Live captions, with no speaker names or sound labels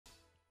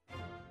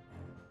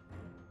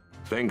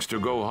Thanks to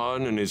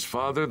Gohan and his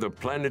father, the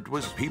planet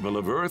was people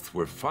of Earth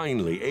were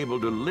finally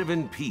able to live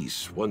in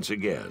peace once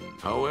again.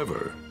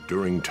 However,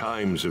 during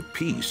times of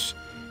peace,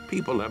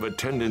 people have a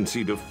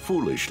tendency to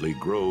foolishly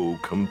grow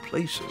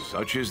complacent.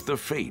 Such is the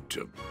fate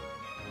of...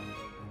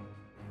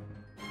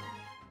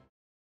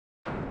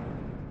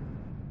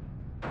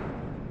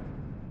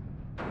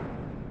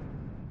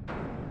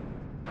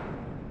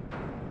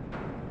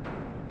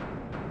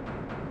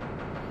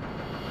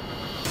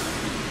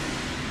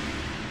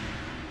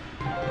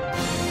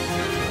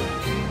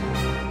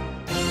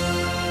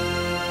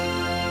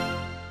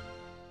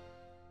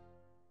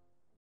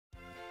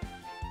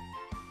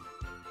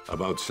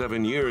 About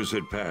 7 years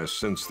had passed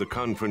since the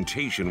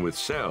confrontation with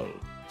Cell.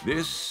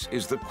 This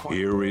is the...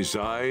 Here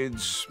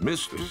resides...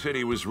 Mr.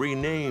 City was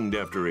renamed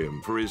after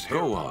him for his...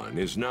 Gohan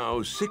is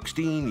now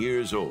 16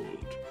 years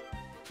old.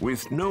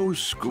 With no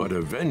school... But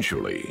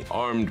eventually,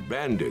 armed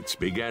bandits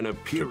began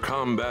to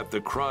combat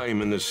the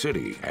crime in the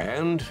city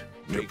and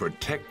to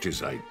protect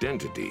his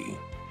identity.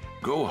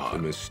 Gohan, the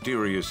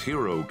mysterious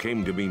hero,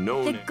 came to be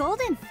known... The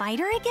Golden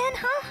Fighter again,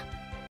 huh?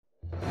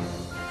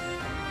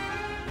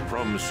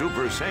 From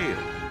Super Saiyan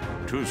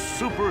to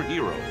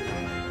superhero.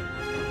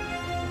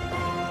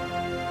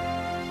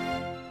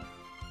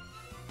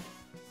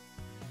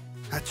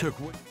 That took...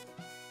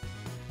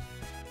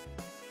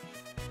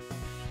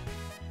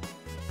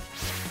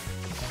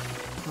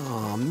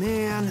 Oh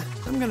man,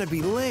 I'm gonna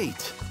be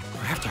late.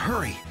 I have to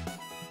hurry.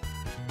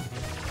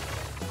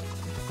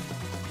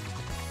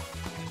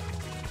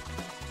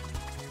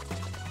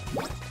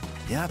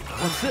 Yep,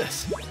 what's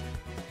this?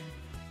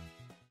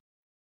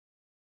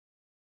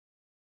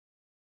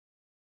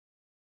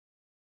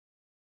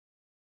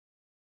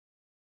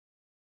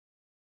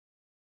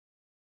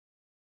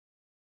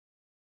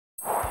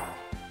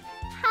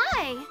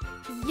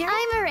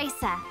 I'm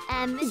Marisa,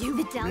 and this is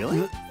Vidal.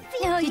 Really?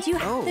 Oh, did you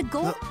have the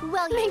gold?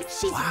 Well,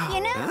 she's, wow.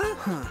 you know.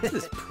 Huh?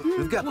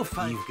 We've got to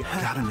find.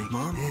 Gotta make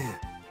Mom. Yeah.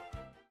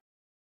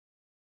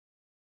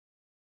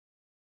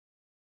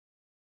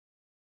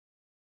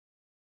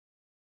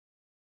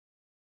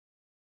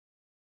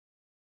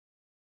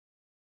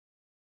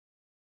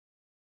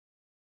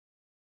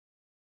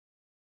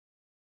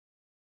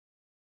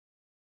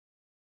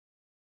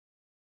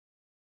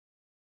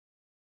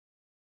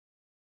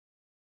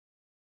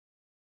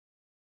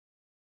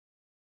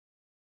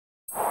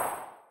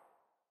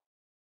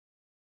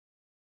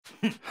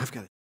 I've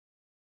got it.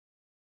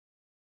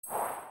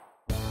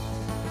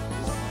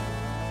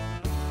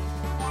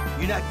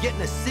 You're not getting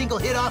a single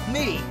hit off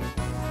me!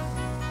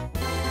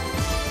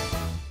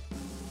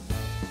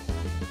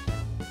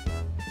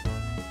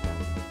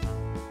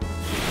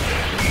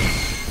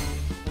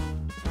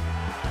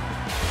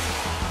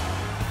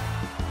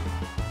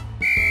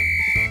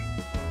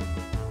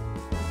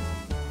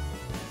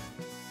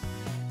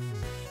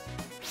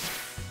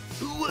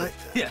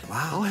 Yeah.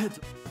 Wow. Go ahead.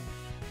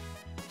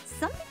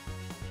 Something.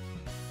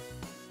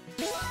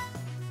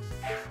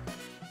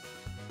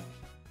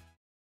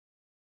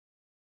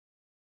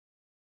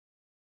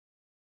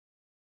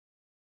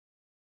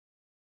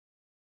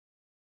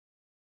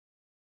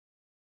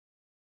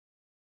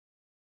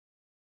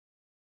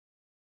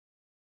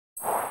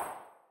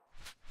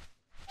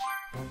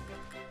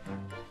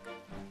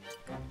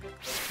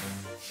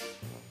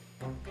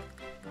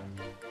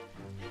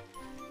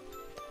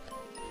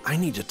 I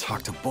need to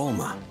talk to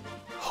Bulma.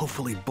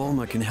 Hopefully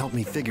Bulma can help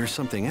me figure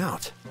something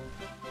out.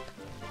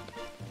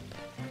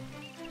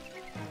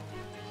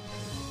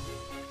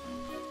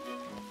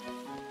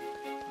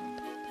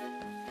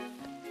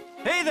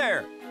 Hey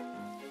there!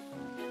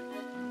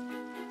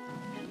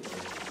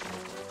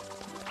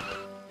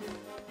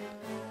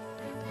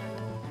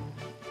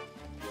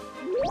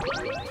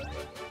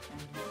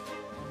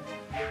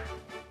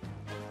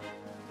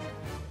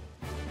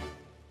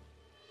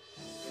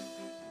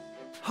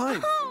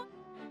 Hi.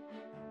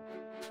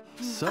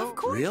 So, Of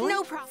course, really?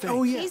 no problem.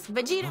 Oh, yeah. He's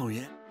Vegeta. Oh,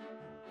 yeah.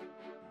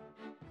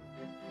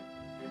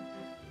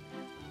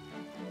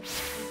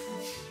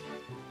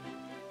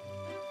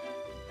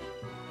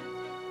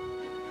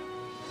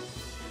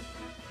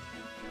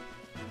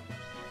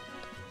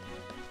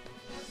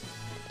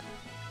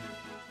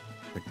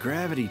 The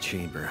gravity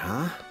chamber,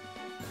 huh?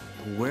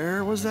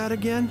 Where was that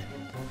again?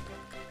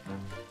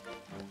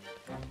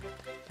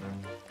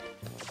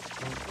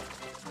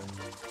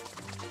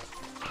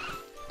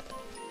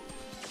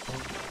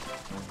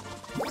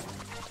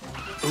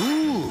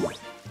 Ooh!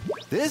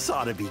 This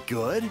ought to be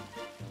good.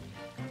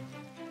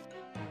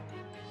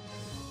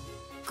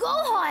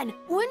 Gohan,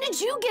 when did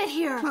you get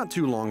here? Not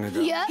too long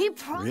ago. Yeah, he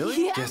probably.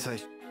 Really? Yeah. Guess I...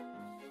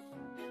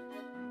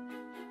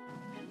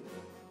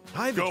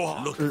 Hi,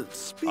 Gohan. Look,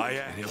 speak. I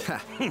am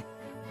him.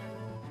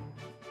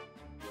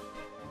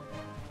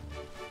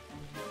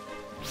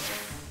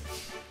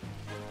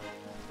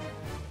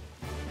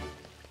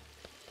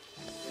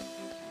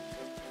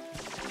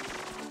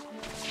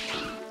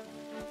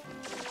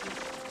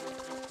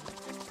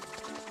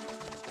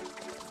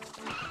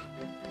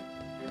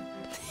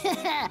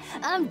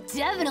 I'm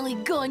definitely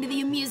going to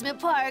the amusement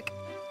park.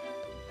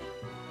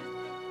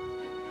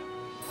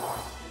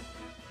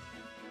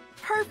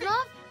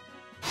 perfect.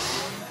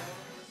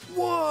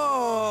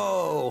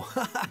 Whoa!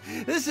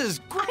 This is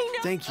great. I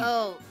know. Thank you.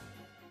 Oh.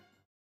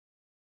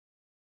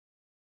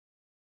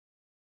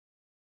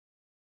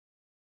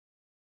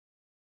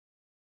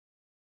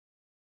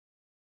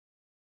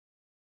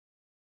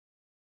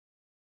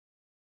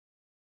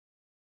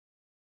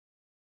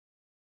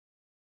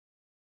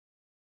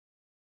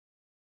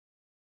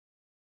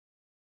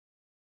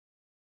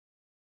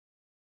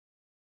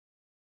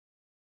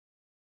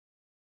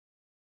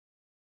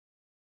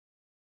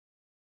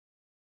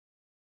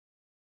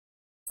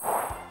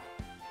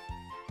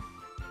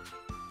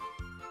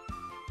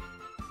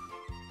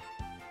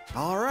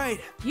 All right.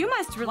 You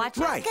must watch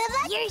it. Right.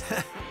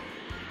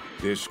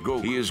 He is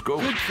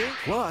Gohan.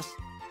 Plus,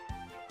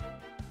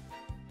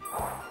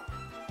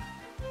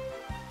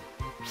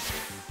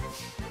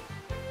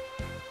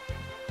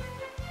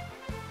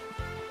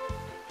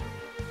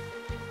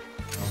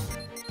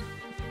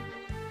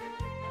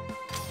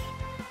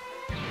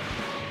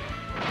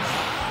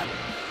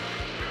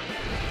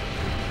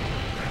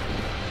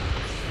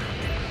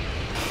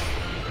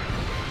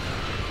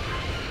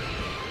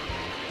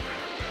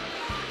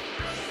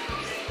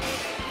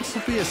 this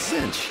will be a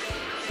cinch.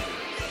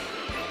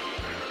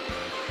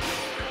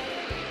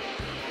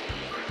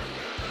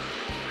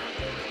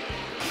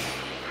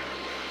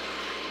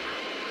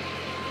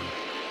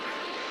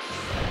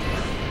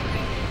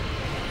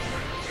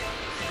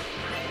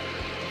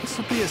 This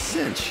will be a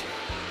cinch.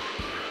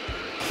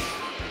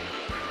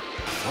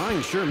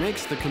 Flying sure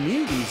makes the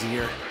commute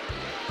easier.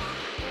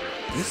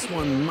 This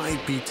one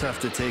might be tough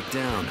to take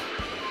down.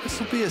 This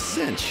will be a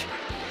cinch.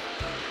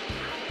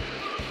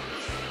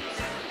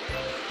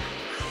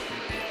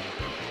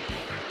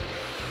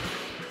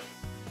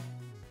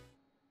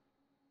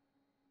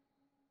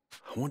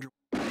 I wonder...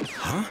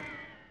 Huh?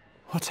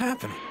 What's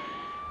happening?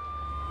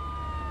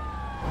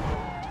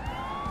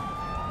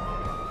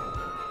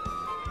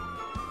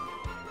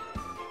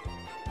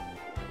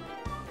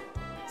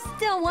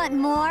 Still want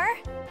more?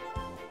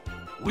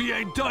 We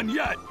ain't done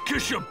yet.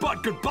 Kiss your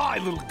butt goodbye,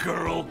 little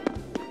girl.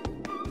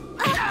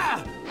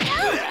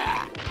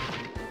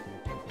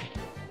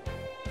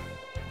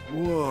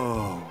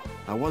 Whoa,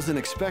 I wasn't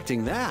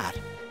expecting that.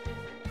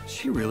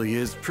 She really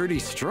is pretty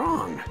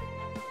strong.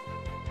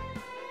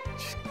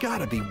 She's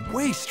gotta be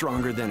way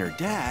stronger than her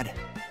dad.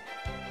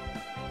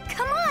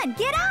 Come on,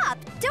 get up!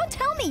 Don't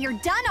tell me you're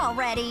done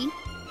already.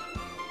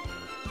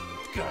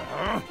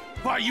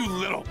 Why, you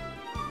little...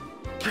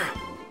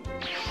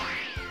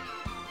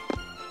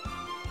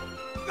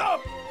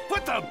 Oh,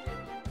 what the...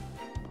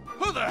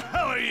 Who the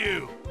hell are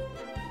you?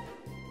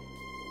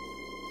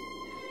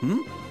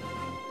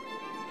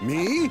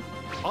 Me?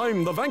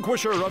 I'm the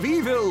vanquisher of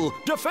evil,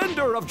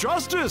 defender of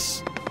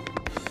justice.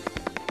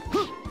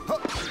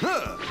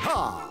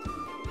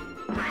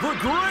 The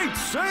Great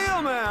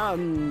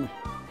Saiyaman!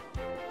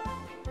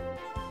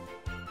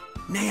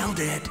 Nailed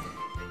it.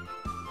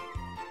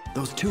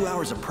 Those 2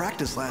 hours of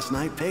practice last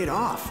night paid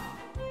off.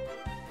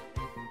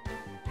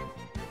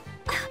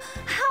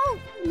 How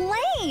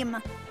lame!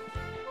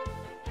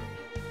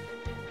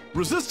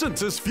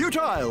 Resistance is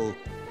futile.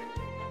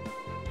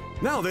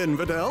 Now then,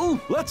 Videl,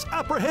 let's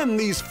apprehend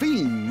these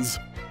fiends.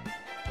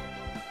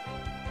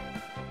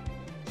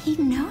 He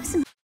knows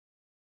me.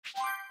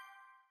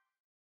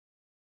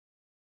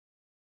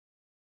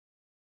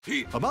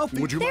 About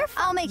would you?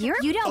 I'll make you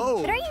don't.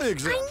 Oh, but are you?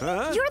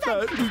 huh? You're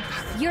the.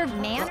 Your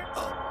man.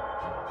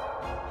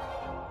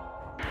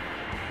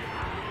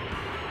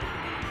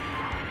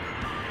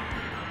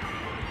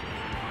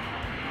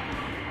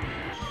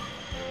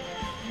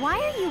 Why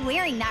are you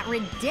wearing that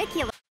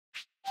ridiculous?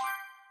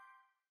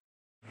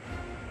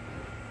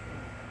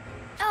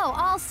 Oh,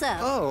 also.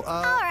 Oh,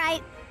 All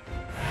right.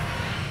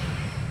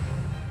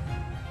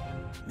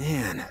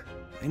 Man,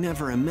 I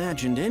never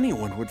imagined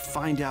anyone would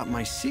find out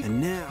my secret.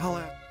 And now I'll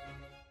have...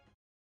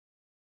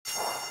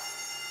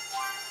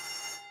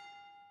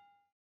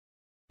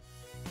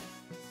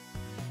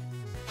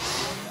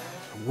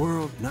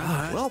 World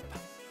not. Welp.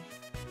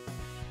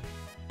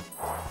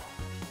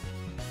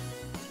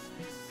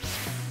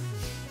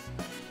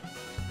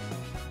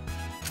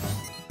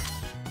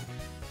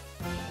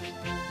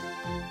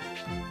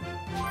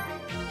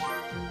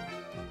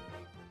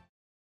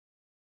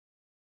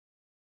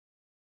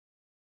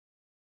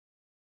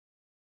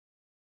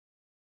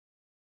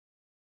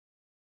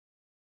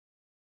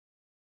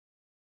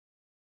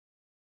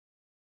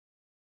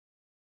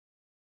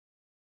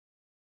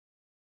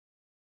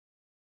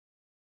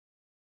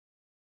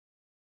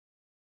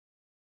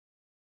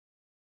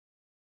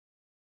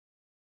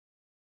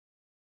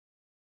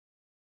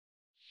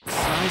 The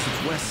size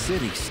of West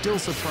City still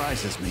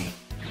surprises me.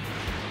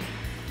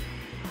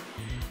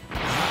 All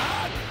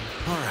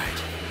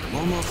right, I'm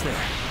almost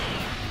there.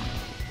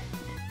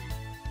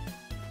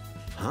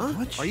 Huh?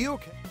 What? Are you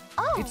okay?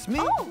 Oh, It's me.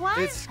 Oh, what?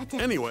 It's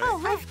anyway.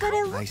 Oh, I've got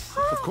to. Nice.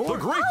 Of course. The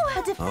great.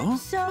 Oh,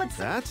 So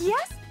That's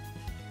yes.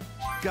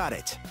 got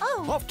it.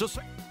 Oh. Off to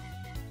say.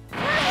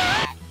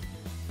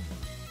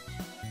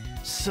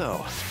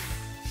 So,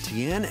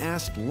 Tien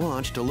asked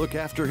Launch to look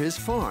after his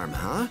farm,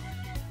 huh?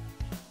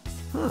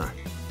 Huh.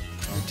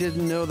 I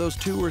didn't know those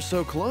two were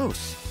so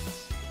close.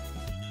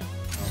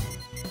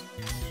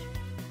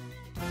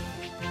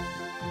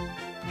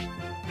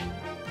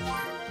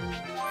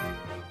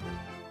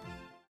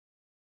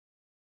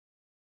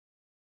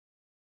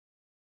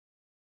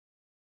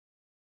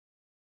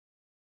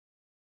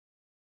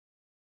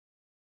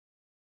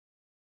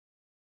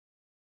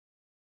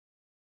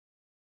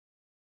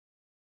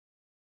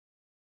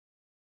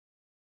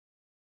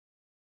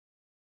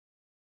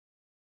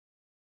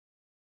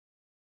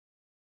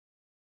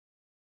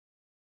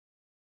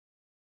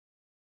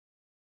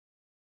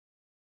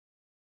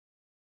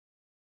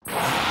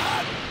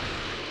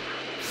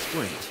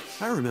 Wait,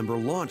 I remember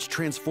Launch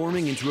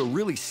transforming into a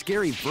really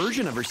scary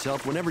version of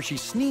herself whenever she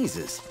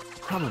sneezes.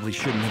 Probably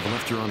shouldn't have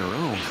left her on her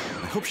own.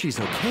 I hope she's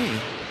okay.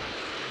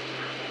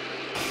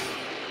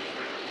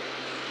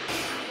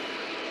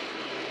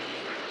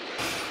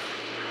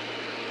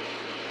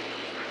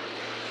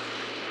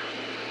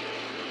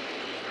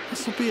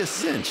 This'll be a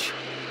cinch.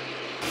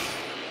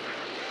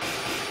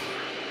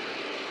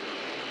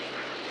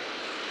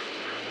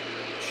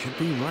 Should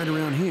be right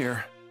around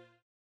here.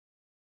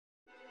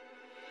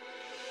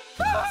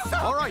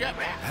 All right,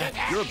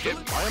 you're a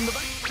villain. I am the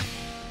best.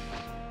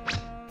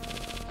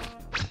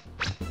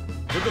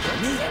 To the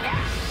bench.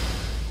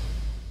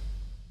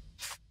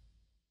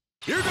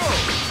 Here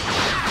goes.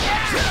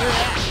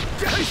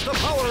 Taste the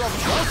power of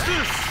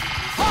justice.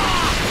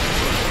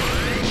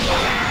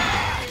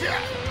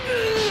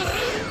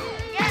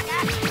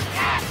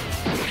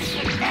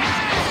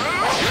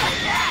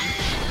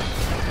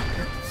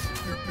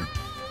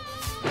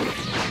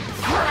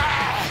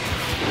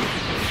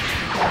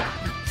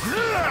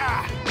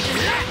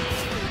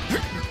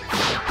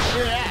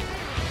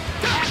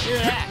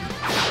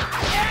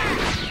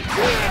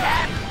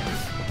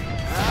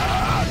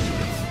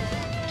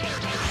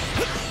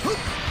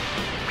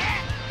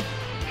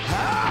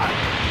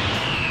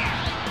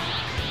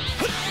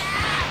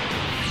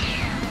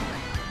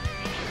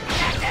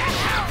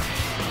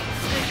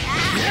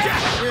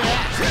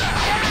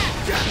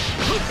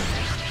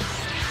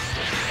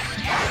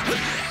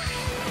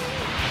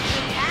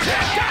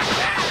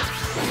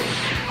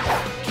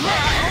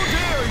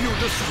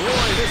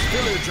 Destroy this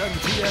village and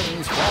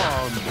Tien's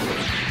farm.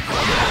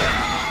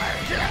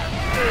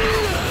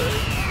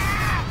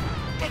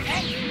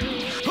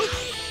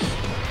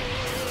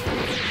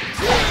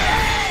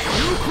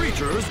 You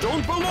creatures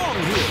don't belong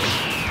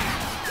here.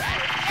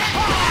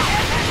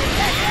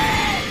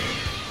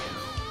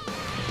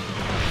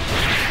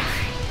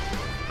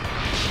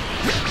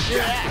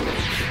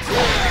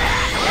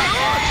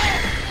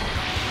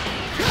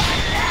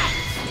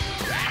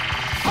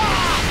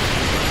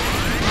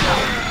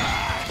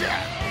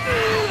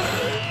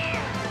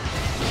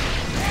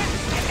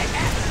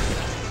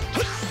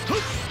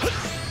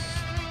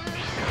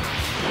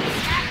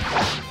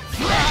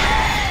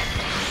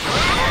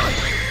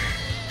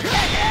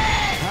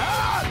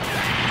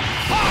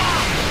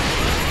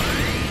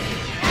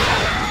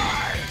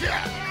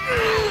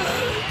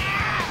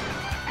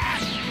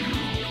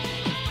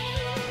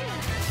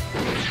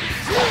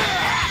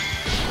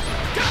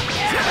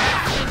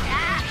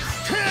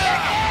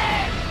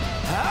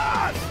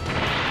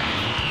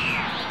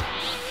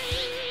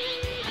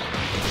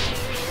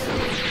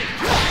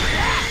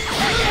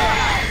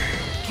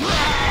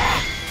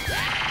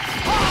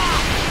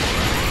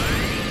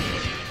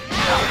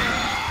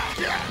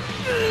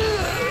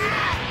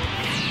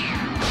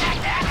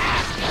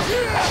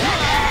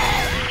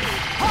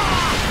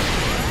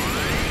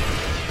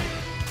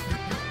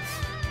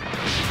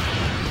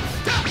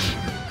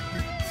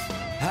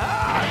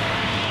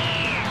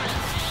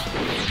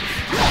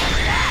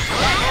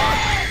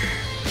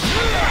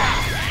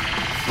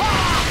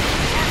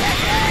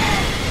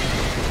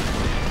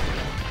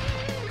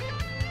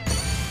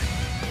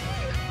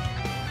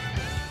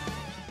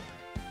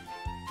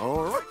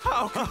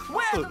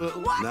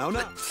 Now,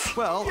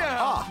 well,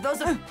 yeah.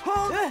 Those are...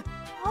 Well,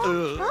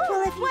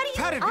 if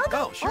what do you...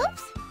 Oh, sure.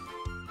 Oops.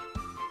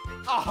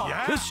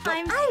 Yeah? This stuff.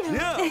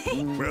 Yeah.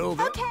 Well,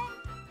 then. Okay.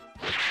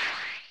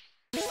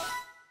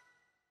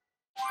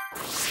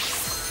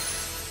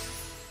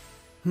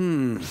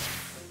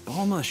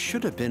 Bulma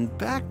should have been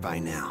back by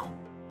now.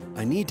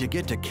 I need to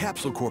get to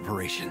Capsule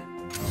Corporation.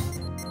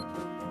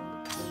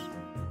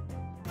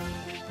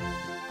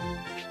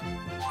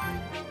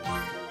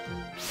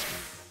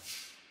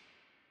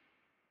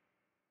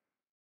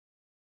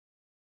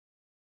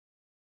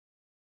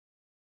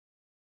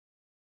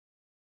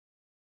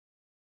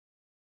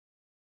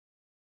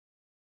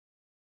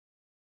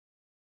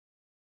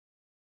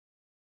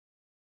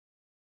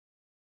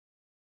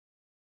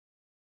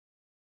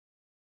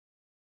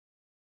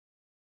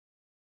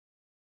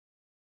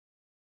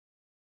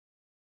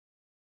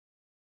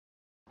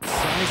 The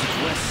size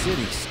of West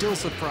City still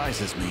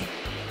surprises me.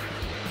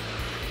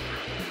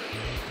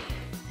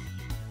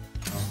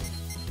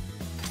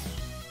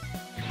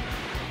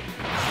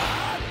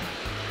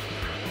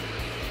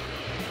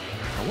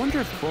 I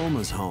wonder if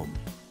Bulma's home.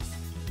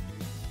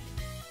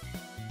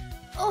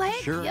 Oh,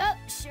 hey. Sure. Yep,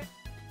 sure.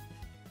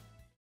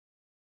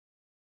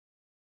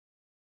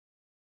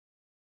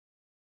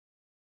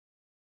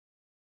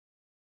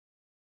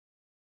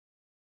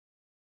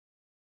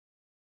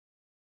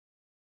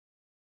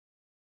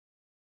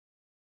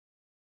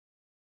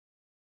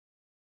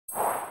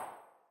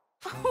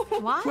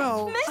 What?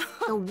 Well,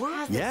 The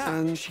world. yeah,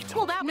 and she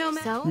told... Well, that no,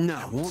 so?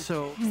 No,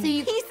 so... So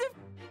you...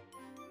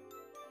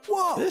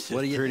 Whoa! This is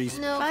pretty...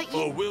 No.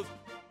 Oh, Will,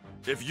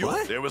 if you...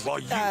 What? There was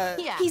like you...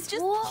 Yeah. He's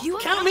just... You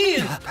count me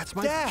in. That's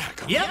my Dad.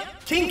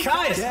 Yep, King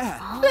Kai's.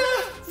 dad.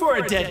 For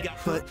a dead guy.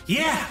 But...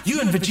 Yeah,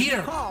 you and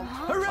Vegeta.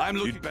 I'm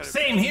looking better.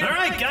 Same here. All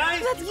right,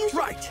 guys.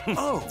 Right.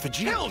 Oh,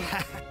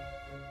 Vegeta.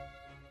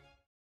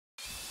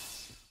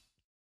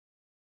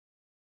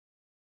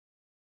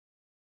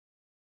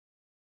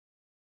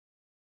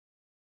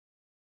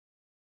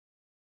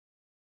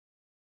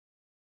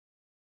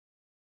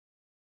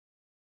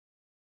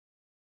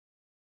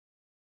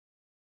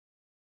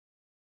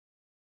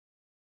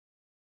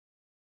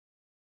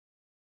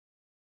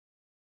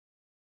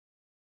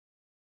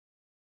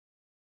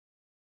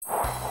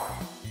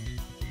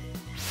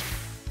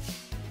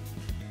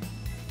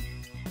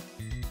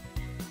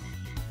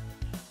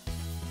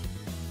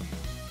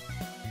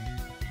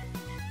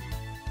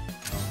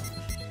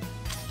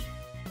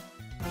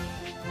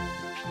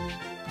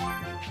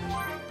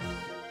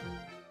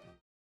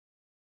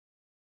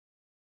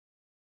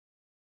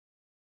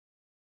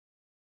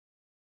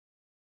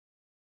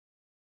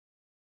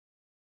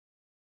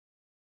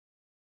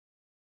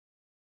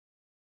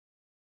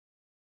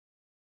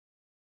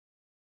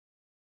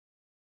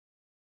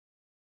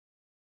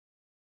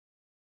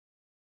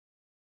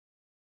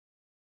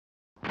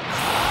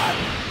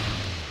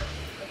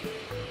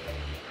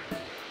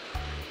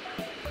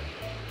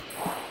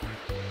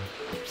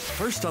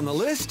 First on the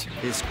list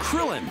is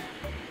Krillin.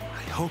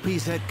 I hope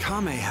he's at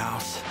Kame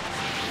House.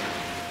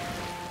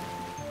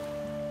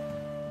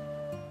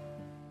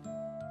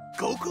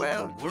 Goku?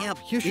 Well, yeah,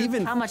 you should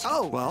even... How much?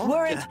 Oh, well...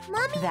 Mommy,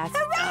 that's...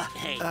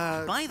 hey,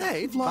 bye then.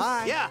 Hey,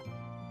 Bye. Yeah.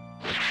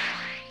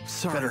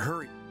 Sorry. Better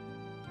hurry.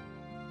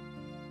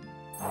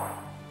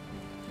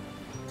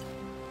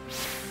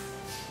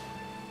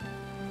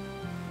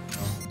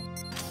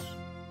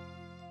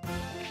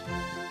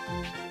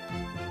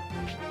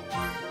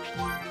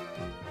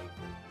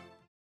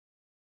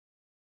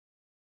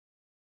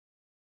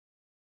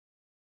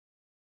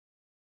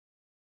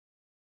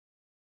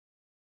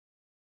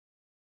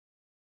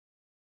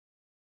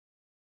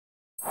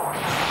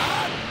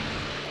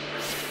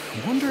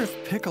 I wonder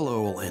if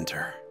Piccolo will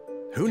enter.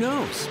 Who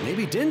knows?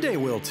 Maybe Dende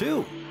will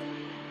too.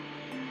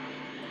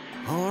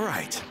 All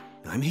right,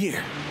 I'm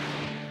here.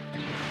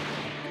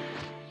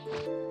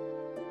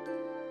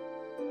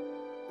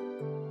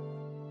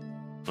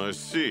 I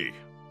see.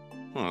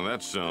 Well,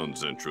 that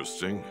sounds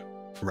interesting.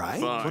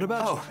 Right? Fine. What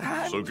about...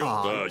 So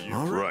good. You're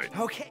all right.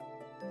 Okay.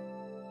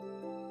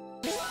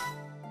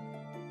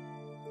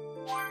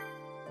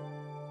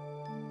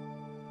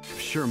 I'm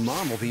sure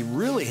Mom will be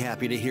really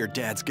happy to hear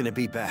Dad's gonna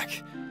be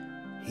back.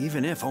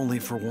 Even if only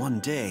for one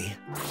day,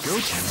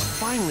 Goten's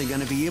finally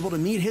gonna be able to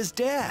meet his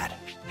dad.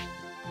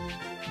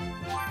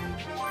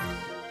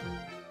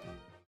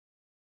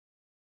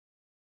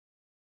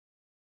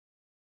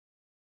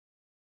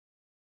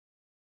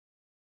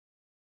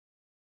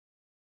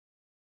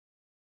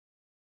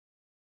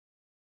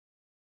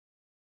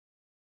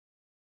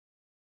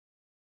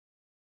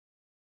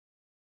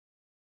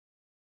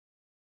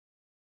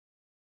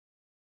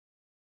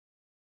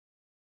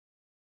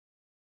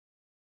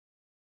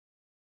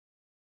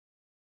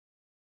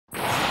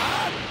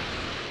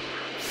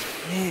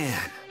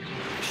 Man,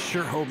 I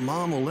sure hope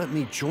Mom will let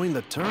me join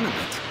the tournament.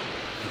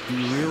 It'd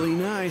be really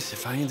nice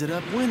if I ended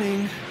up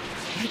winning.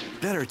 I'd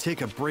better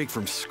take a break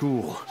from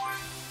school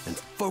and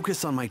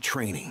focus on my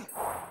training.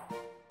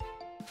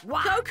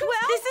 Wow. Goku,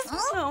 this is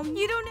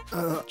you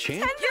don't.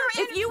 Champ?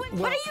 If you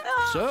what are you?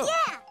 So?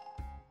 Yeah.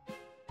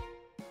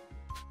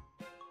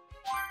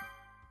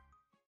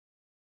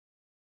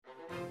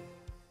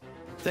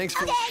 Thanks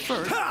for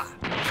first. Ha!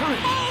 Come in.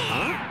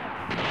 Huh?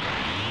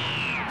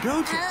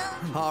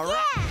 Goten. All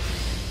right. Yeah.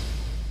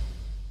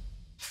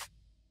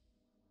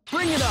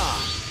 Bring it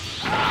on!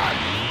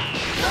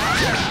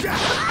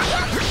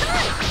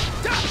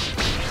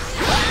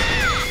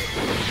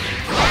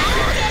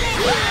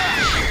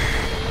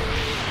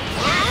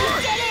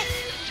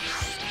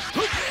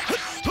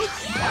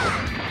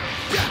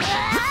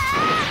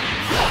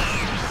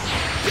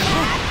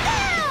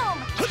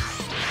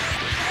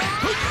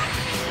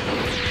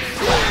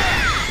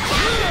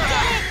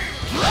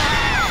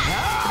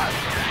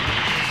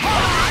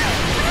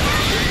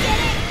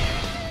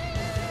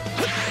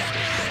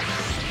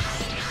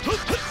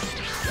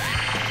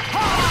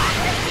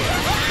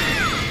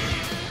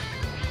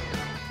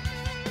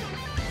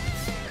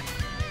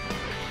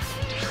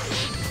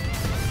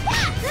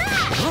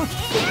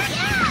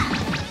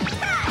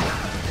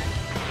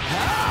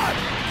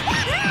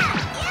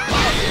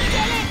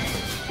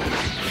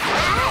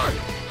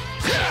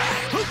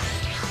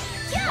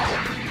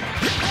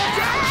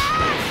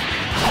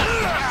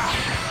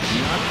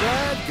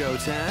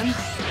 Goten.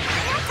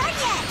 Not done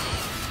yet.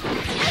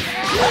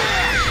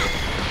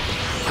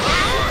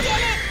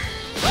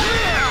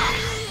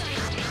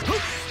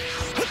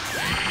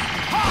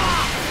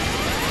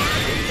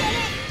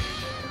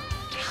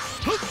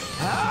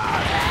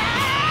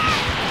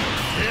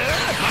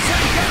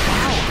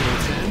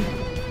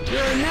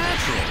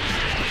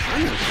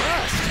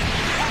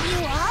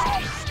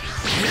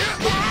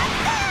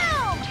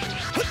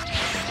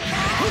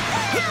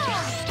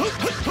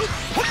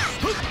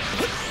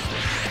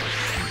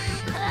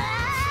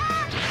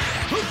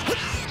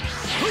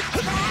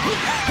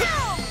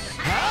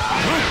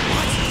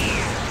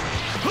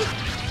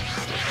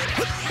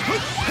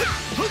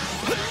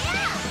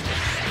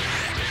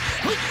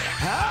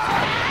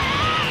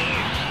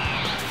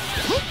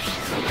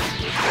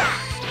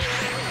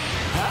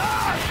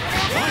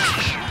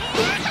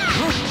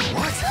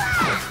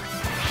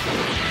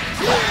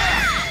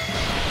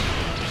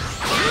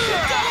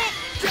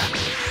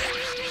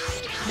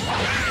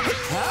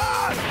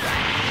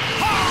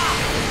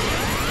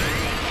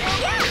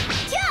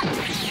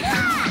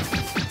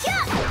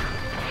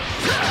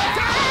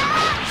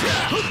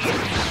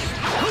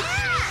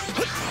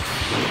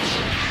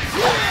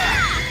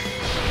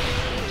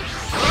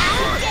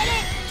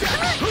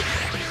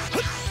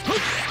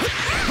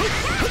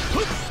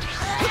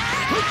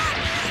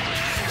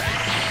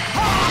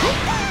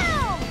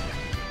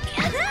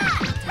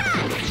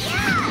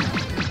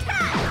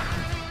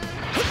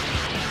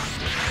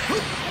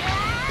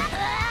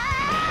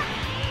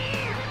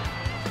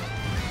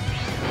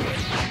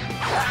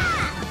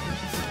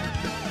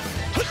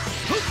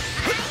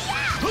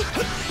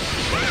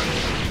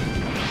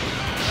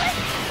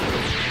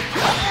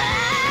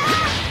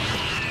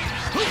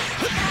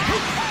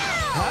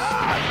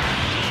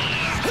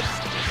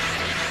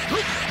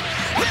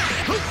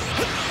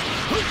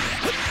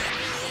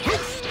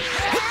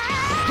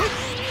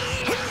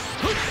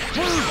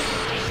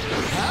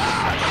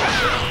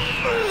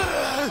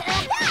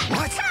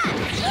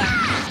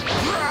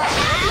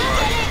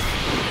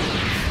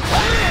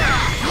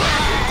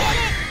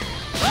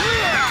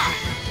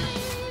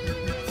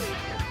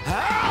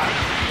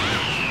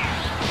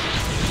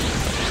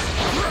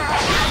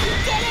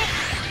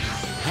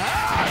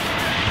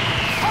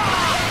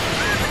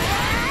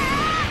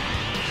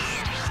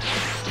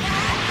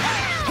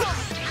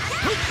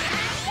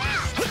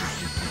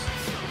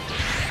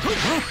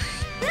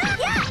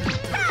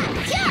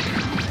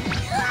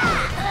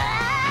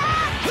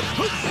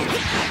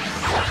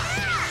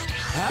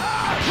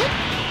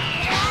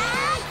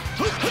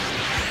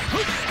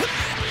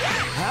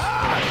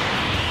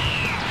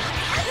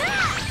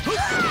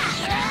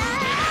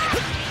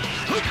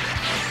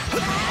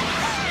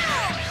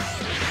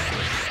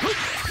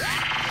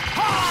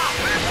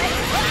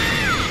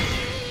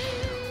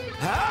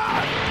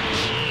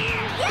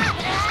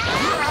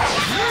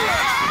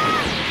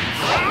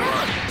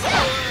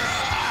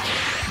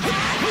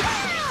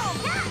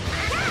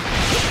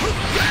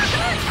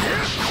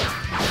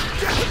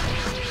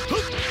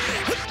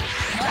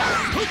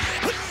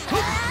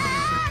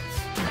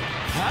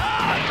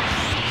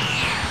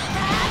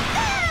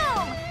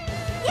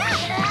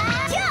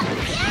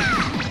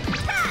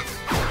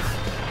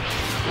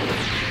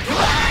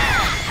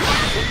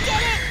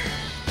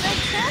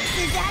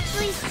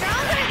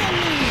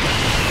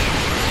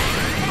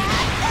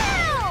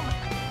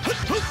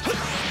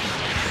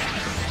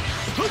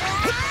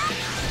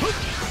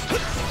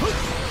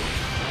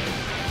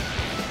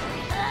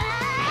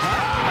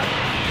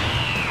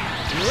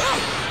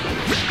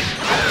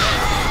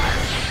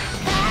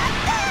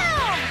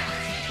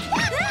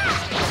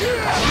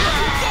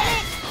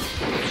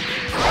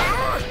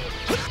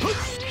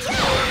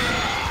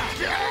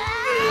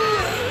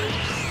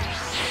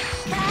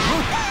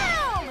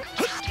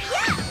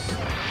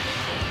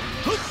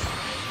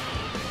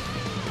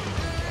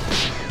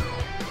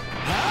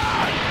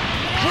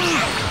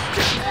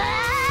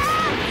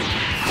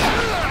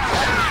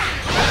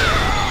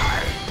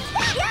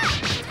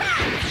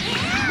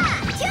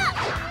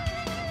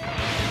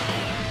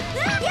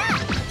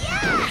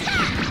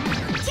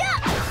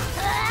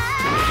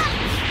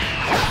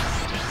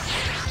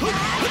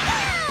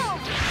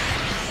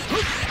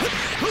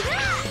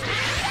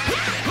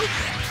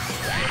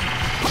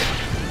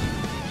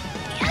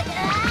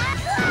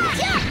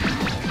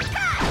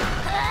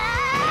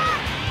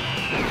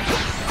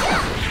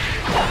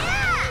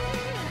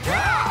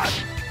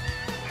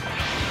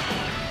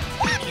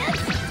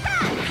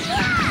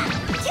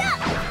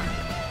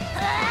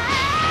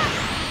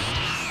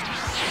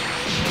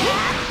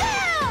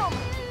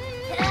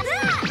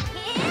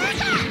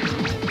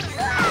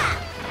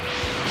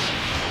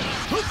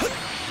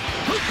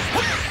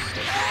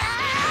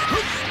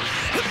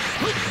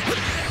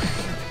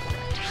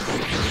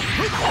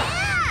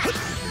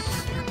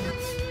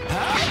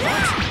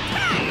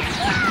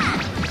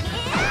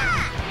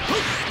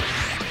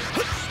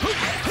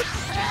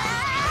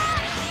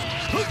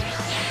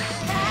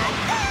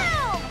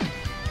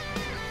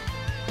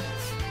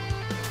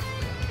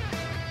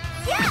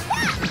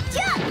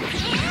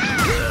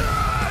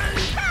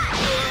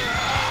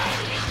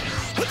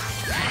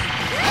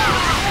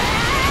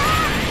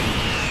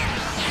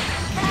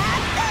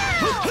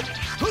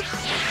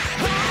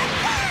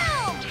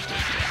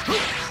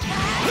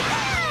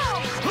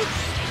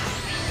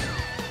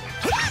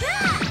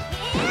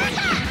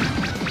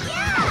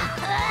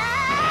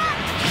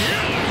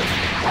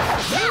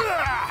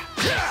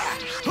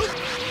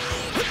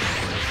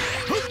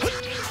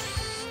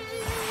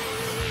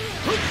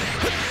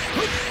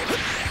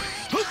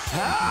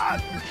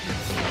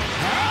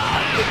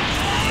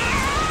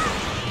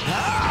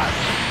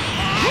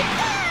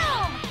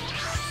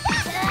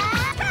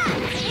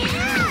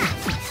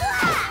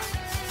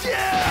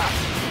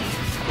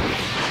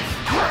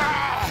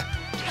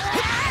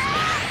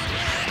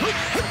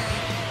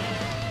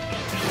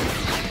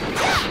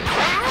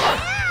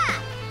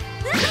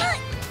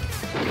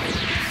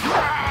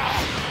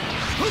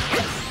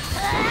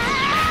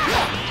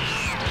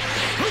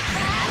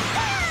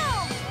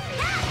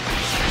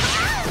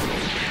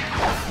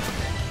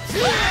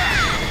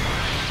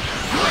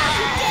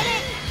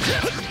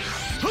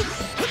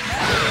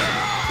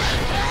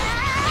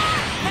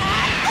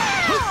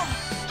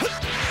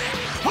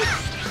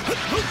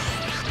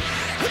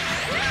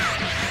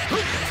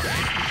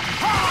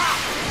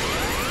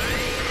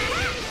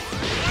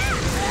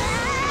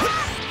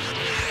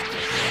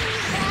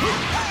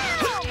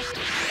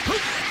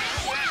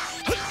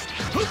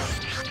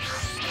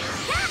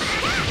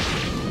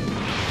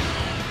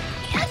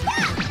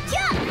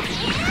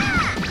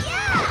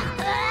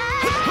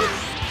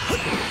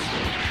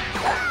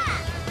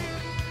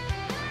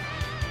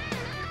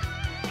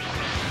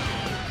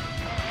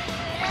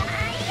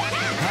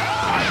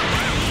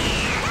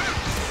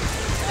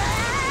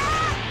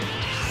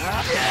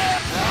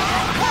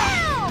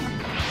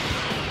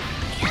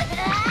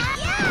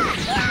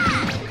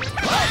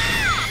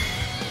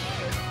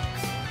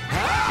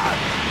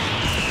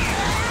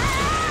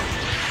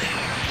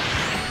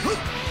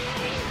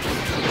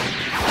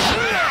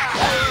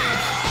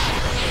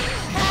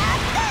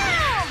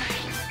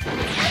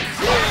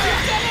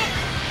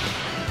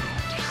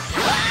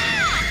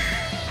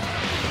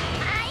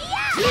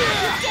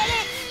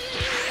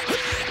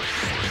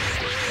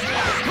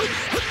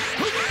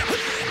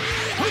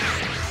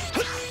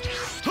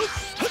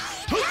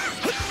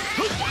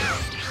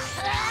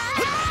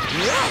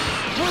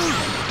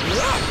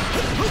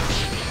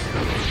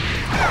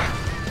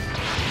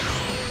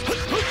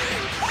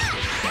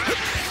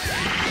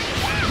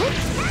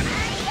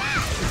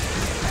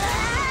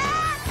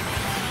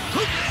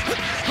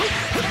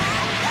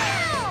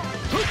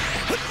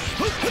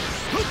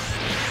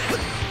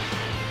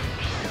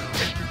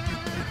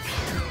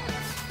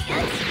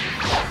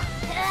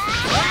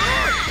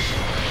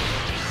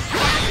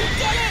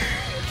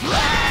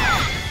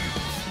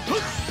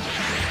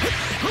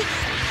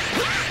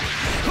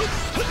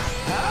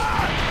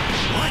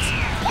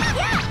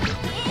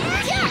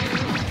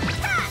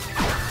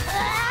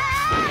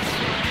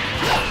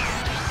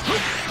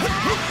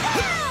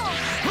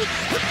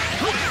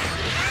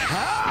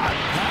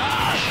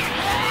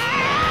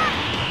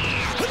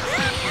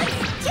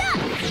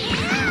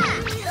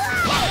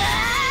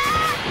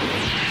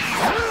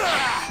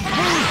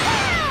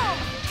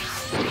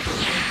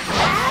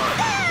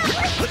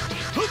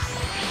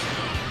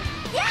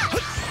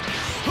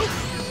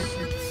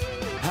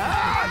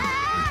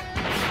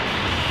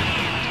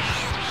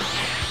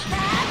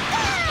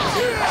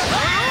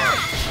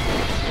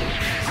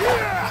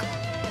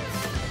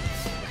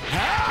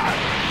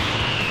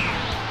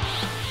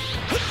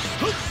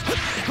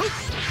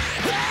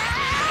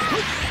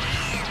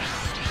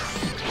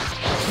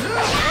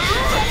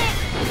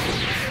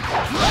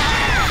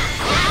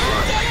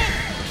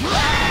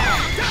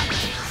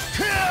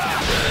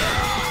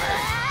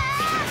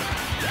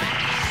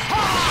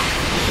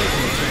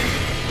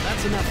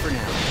 That's enough for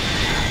now.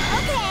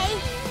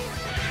 Okay.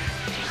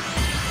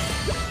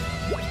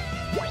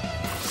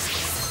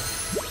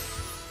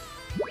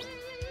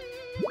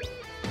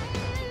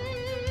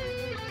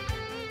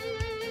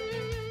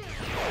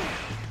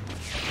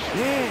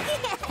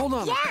 Yeah, hold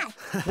on. Yeah.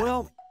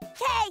 Well,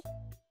 Okay.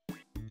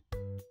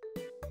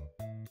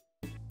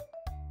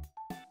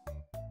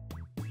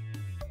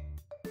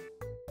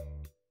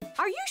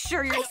 Are you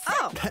sure you're...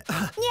 Oh,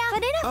 Yeah,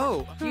 but I don't...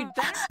 oh, you'd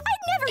better...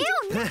 I'd never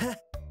do...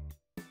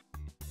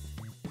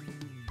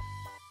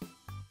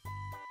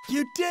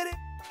 you did it.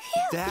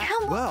 That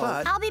Come on. well,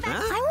 but I'll be back.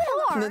 huh? I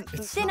want more.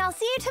 It's Then not- I'll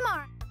see you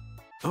tomorrow.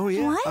 Oh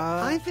yeah. What?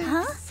 I think.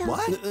 Huh? So-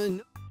 What?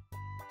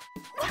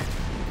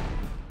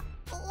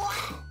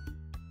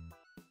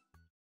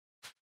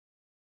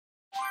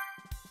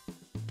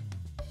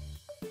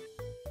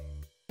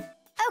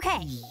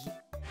 Okay.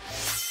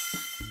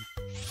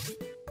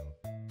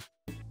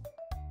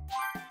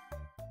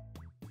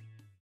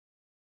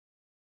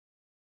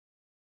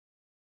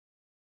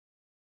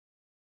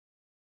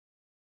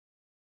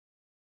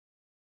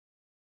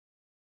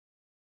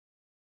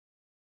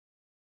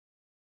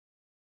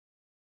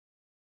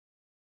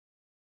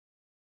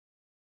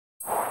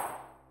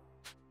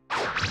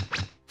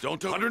 Don't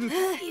do 100.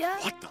 Yeah.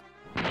 What the?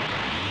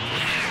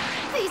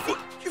 Please.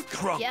 You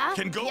drunk Yeah,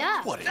 can go.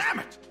 yeah. What? Damn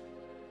it!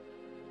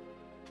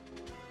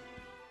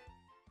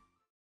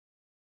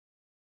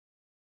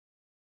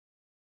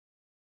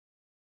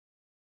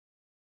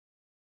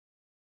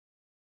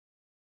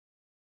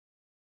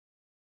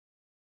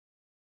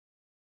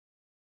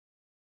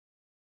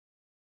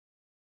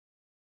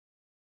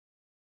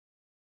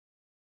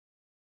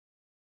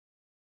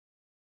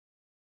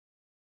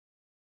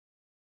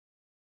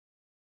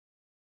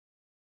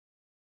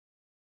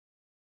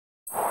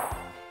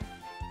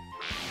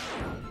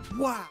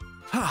 Wow.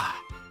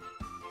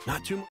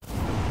 Not too much.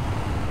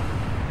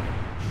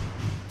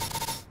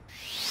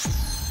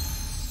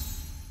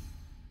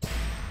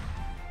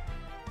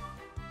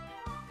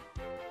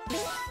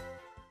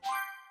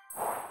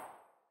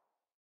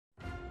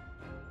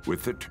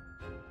 With it,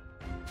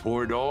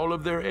 poured all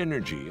of their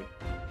energy.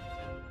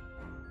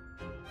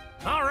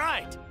 All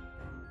right.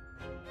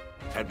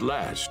 At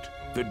last,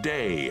 the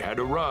day had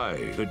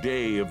arrived. The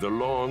day of the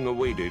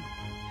long-awaited.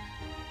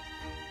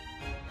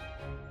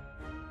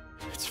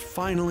 It's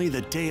finally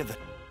the day of the.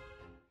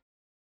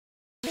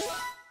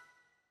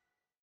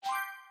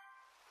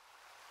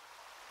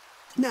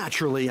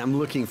 Naturally, I'm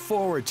looking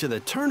forward to the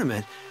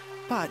tournament,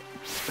 but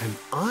I'm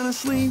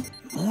honestly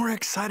more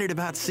excited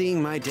about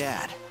seeing my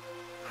dad.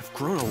 I've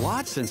grown a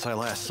lot since I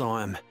last saw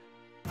him.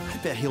 I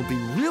bet he'll be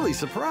really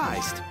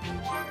surprised.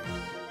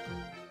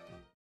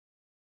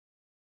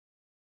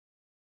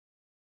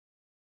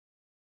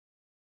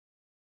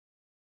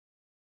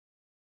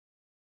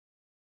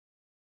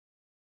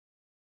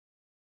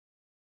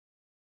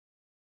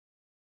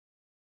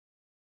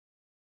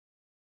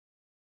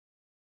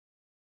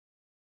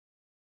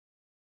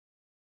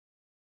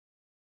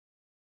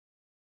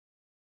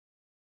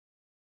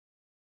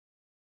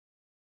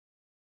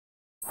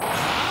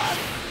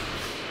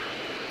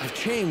 I've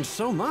changed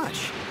so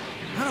much.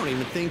 I don't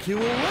even think you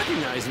will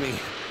recognize me.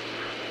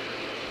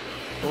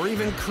 Or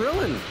even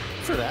Krillin,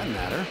 for that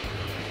matter.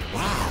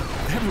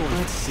 Wow, everyone,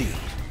 let's see.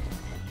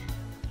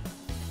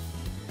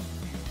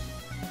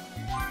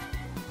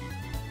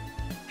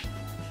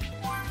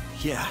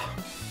 Yeah.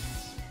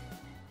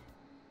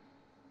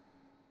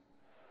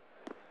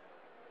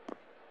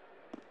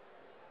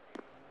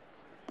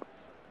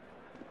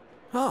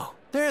 Oh,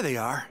 there they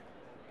are.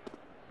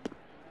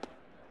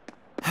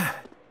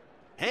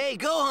 Hey,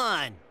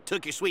 Gohan!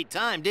 Took your sweet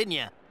time, didn't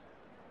you?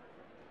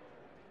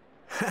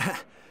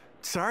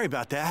 Sorry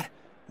about that.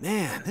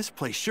 Man, this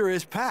place sure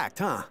is packed,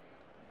 huh?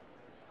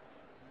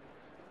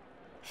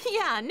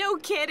 Yeah, no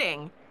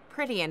kidding.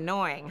 Pretty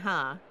annoying,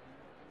 huh?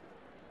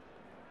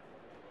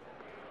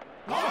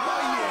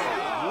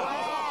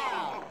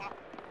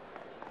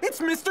 It's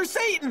Mr.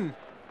 Satan!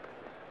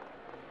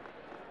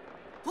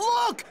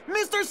 Look!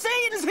 Mr.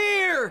 Satan's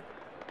here!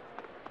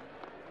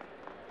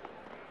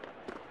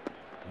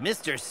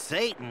 Mr.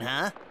 Satan,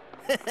 huh?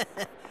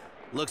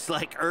 Looks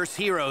like Earth's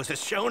heroes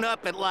has shown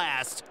up at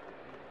last.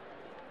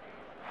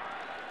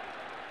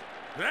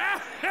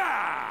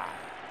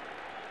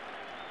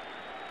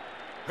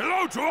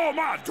 Hello to all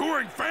my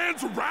adoring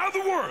fans around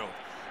the world.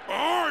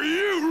 Are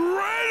you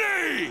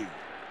ready?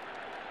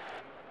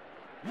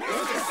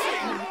 Mr.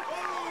 Satan!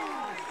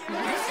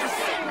 Mr.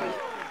 Satan!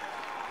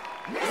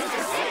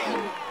 Mr.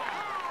 Satan!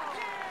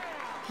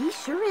 He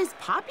sure is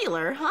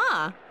popular,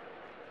 huh?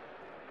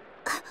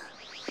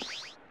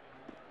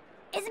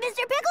 It's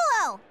Mr.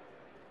 Piccolo!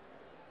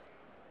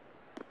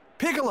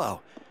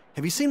 Piccolo,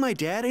 have you seen my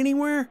dad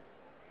anywhere?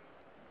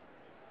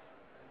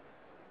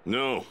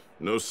 No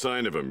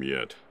sign of him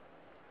yet.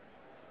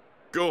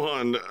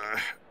 Gohan,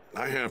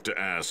 I have to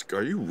ask,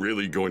 are you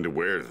really going to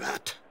wear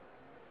that?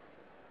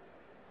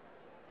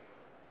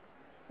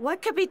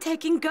 What could be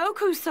taking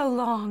Goku so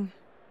long?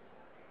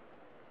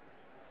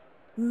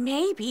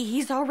 Maybe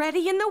he's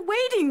already in the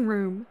waiting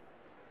room.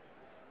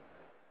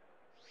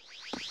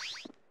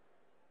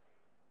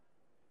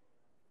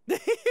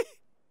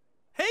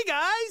 Hey,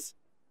 guys!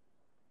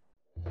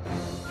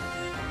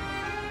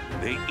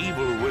 The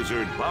evil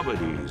wizard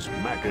Babidi's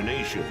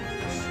machinations.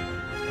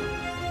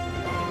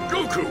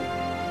 Goku!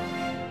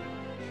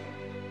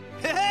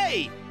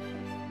 Hey!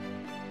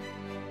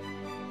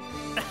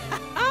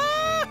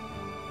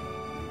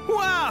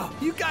 Wow,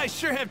 you guys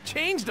sure have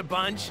changed a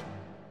bunch.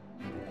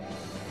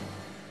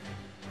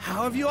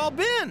 How have you all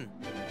been?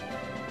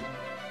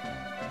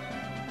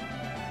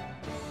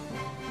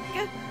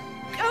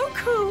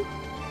 Goku!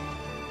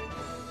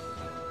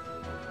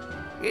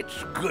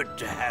 It's good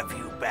to have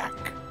you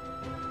back.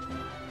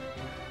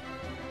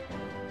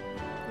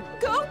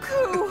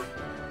 Goku!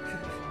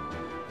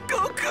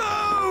 Goku!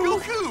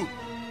 Goku!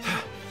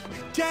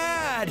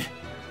 Dad!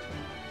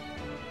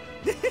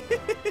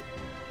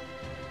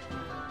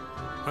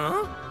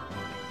 Huh?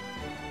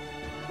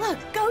 Look,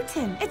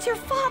 Goten, it's your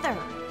father!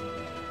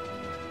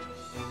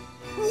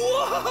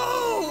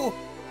 Whoa!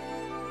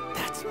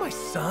 That's my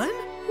son?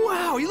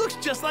 Wow, he looks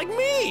just like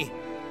me!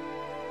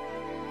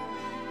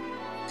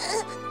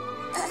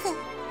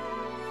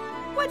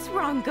 What's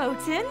wrong,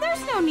 Goten?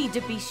 There's no need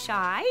to be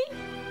shy.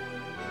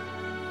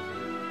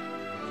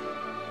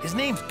 His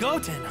name's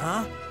Goten,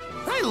 huh?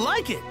 I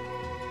like it!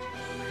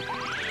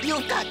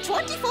 You've got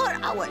 24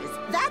 hours.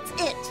 That's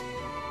it.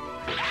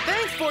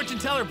 Thanks, fortune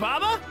teller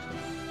Baba!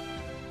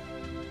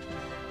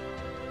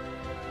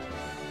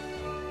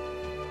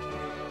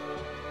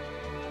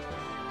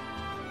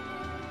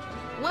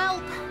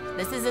 Well,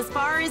 this is as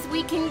far as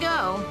we can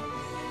go.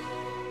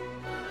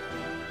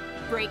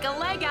 Break a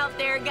leg out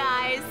there,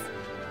 guys.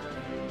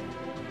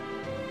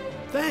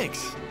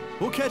 Thanks.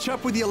 We'll catch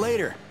up with you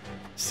later.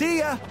 See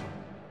ya!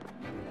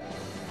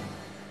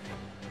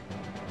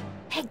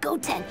 Hey,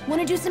 Goten, want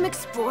to do some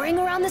exploring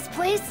around this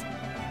place?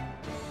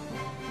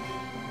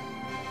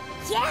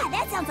 Yeah,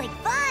 that sounds like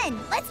fun!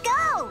 Let's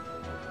go!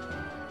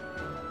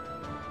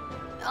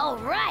 All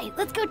right,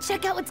 let's go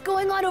check out what's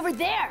going on over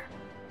there.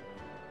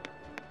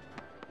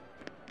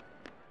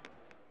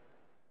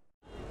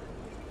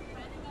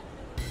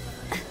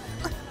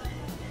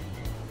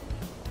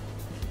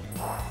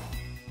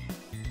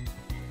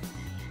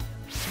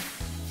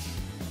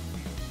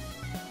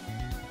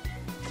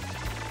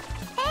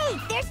 Hey,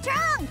 there's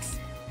Trunks!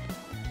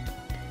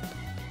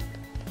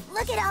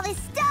 Look at all this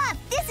stuff!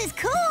 This is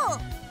cool!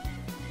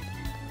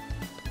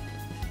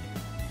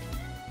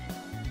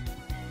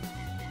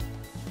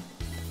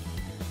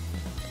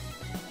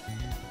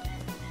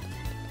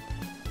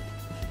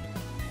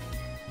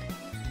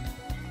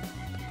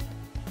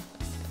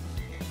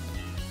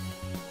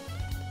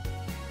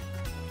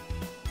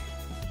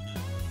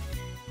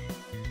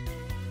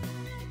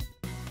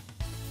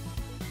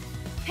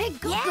 Hey,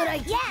 good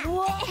idea!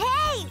 Yeah.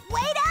 Hey,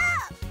 wait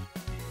up!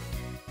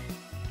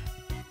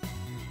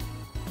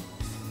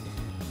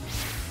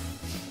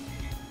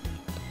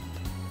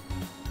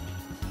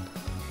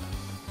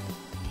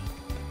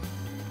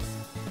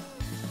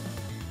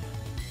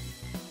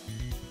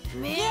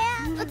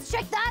 Yeah, let's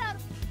check that out.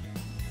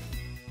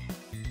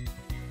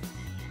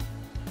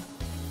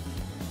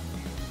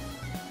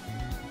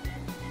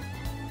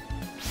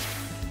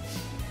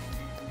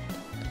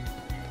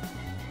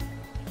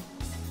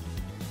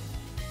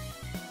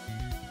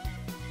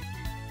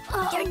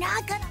 You're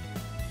not gonna...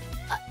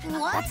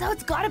 what? That's how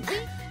it's gotta be.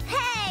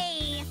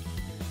 Hey!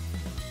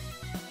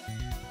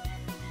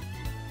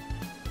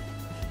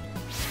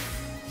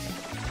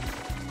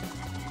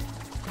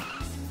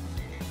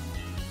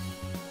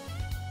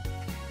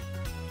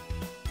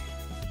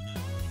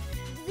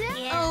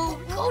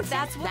 Oh,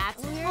 that's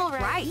all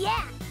right.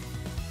 Yeah.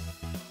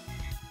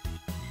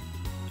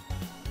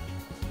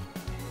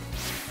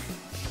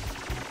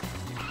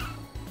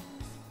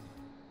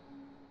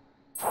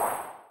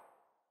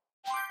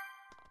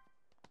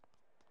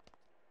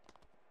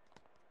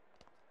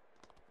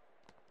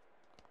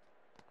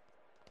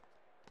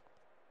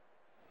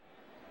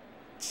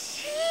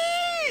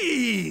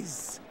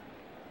 Jeez!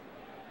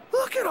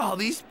 Look at all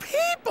these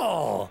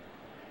people!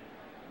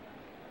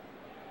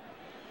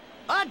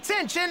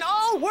 Attention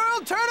all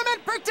World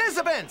Tournament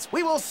participants!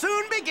 We will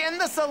soon begin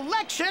the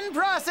selection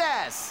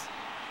process.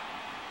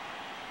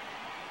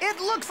 It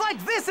looks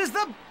like this is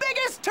the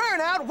biggest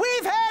turnout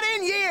we've had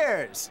in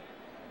years.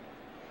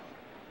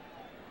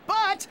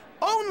 But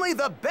only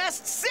the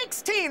best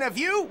 16 of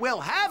you will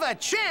have a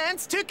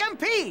chance to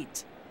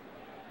compete.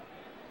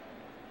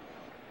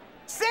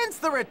 Since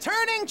the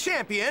returning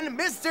champion,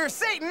 Mr.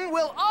 Satan,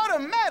 will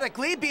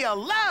automatically be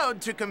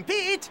allowed to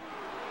compete,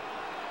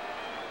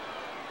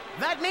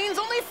 that means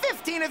only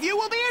 15 of you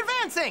will be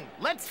advancing.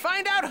 Let's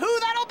find out who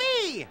that'll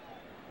be.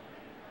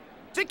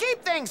 To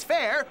keep things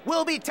fair,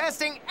 we'll be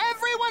testing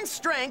everyone's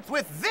strength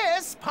with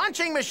this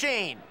punching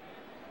machine.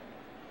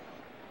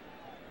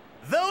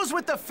 Those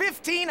with the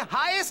 15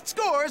 highest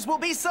scores will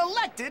be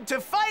selected to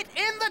fight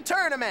in the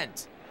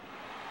tournament.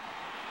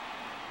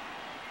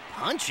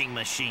 Punching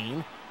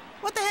machine?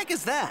 What the heck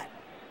is that?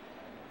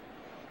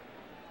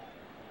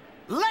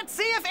 Let's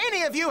see if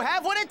any of you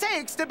have what it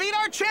takes to beat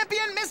our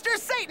champion, Mr.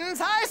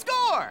 Satan's high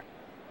score.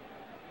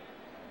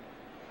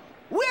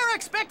 We're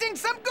expecting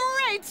some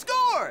great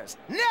scores.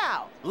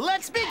 Now,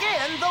 let's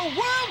begin the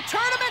World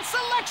Tournament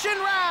Selection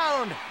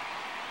Round.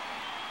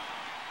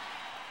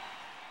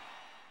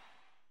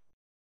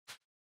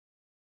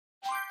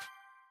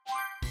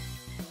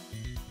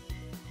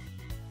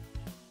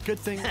 Good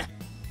thing.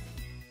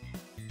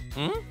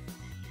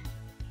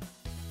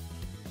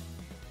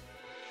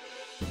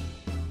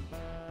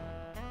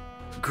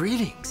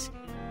 Greetings.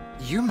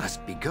 You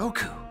must be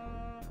Goku.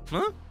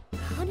 Huh?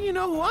 How do you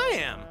know who I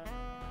am?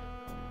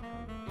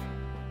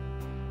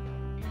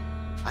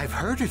 I've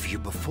heard of you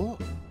before.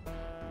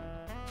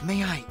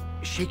 May I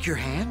shake your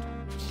hand?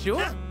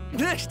 Sure.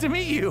 Nice to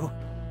meet you.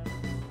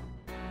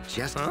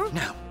 Just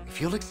now, if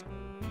you'll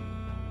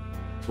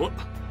What?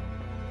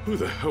 Who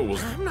the hell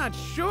was... I'm not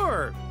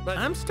sure, but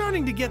I'm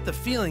starting to get the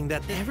feeling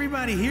that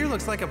everybody here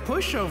looks like a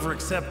pushover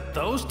except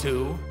those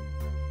two.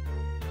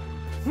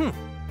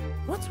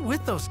 What's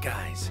with those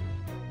guys?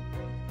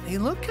 They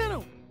look kind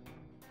of...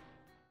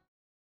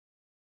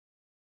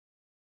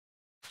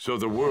 So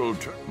the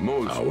world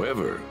most.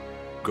 However,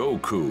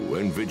 Goku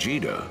and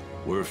Vegeta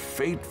were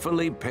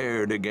fatefully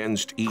paired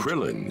against each.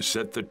 Krillin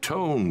set the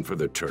tone for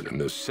the tournament. In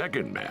the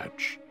second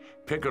match,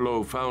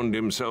 Piccolo found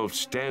himself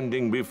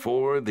standing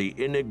before the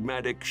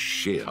enigmatic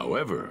Shin.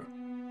 However,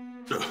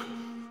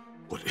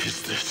 What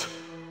is this?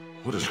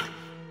 What is...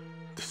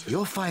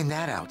 You'll find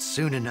that out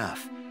soon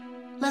enough.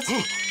 Let's...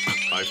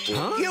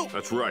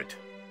 That's right.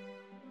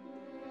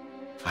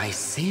 I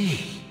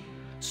see.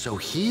 So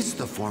he's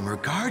the former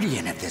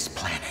guardian of this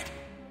planet.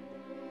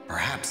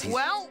 Perhaps he's...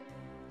 Well,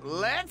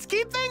 let's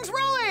keep things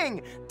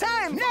rolling.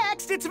 Time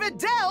next, it's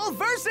Videl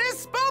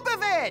versus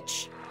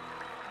Spopovich.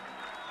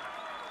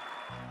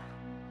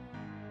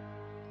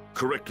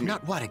 Correct me.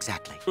 Not what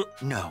exactly?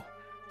 No.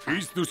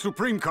 He's the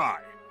Supreme Kai.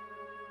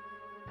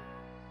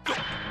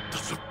 The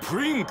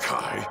Supreme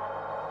Kai?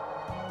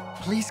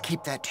 Please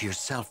keep that to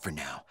yourself for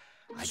now.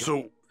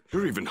 So,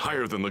 you're even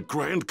higher than the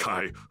Grand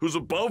Kai, who's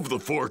above the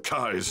 4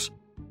 Kais.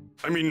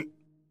 I mean,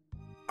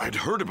 I'd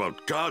heard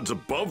about gods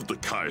above the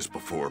Kais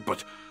before,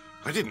 but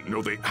I didn't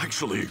know they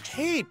actually...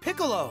 Hey,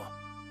 Piccolo!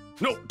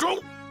 No,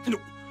 don't! No,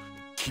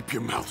 keep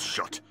your mouth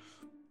shut.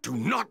 Do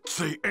not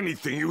say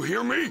anything, you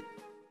hear me?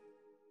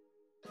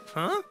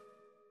 Huh?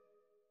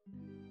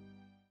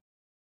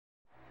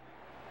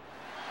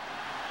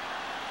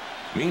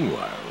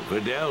 meanwhile,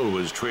 Videl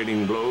was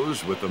trading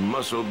blows with the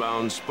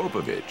muscle-bound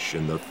Spopovich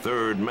in the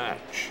third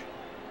match.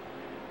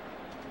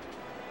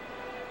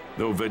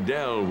 Though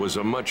Videl was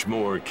a much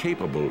more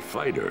capable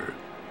fighter,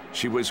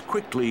 she was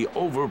quickly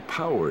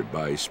overpowered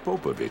by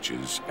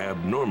Spopovich's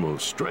abnormal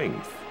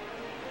strength.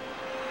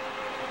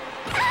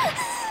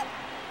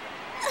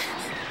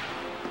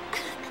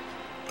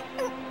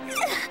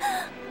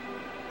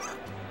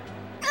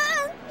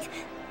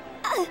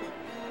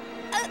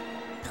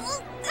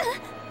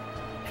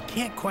 I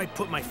can't quite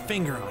put my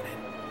finger on it,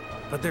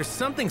 but there's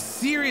something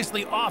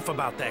seriously off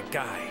about that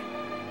guy.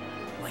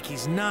 Like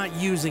he's not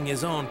using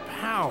his own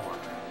power.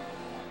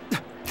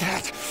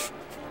 That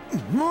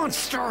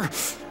monster!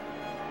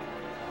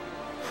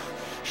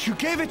 You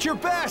gave it your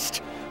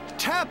best!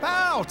 Tap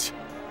out!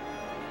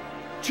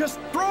 Just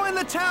throw in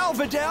the towel,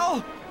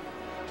 Videl!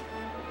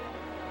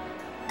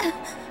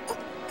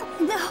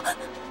 No.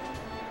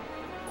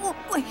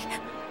 Wait.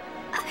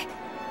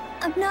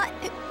 I'm not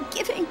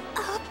giving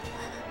up.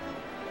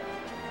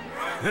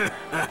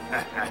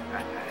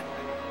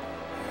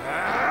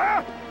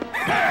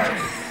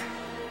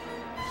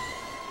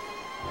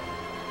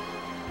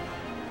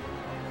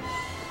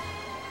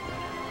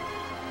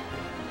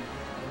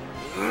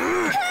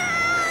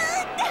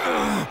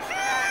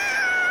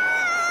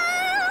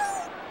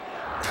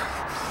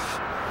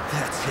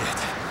 That's it.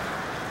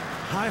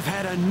 I've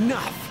had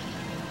enough.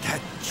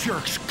 That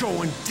jerk's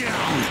going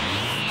down.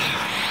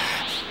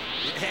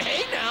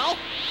 Hey, now!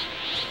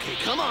 Okay,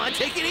 come on,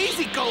 take it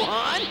easy,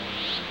 Gohan!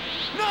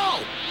 No!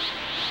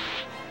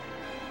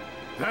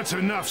 That's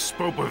enough,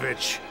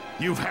 Spopovich.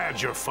 You've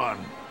had your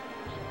fun.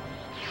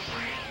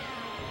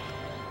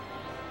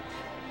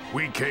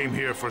 We came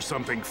here for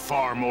something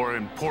far more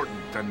important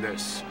than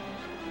this.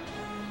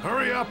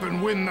 Hurry up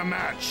and win the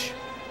match.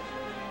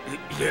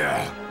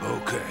 Yeah,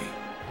 okay.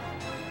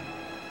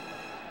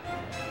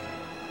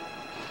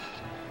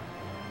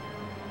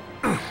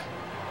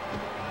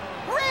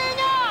 Ring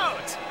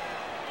out!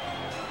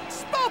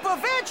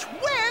 Spopovich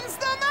wins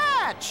the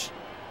match!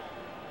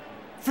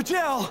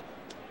 Fidel!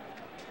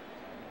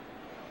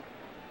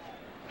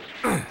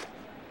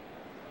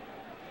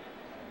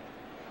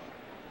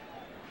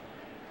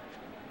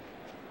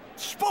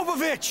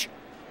 Spopovich!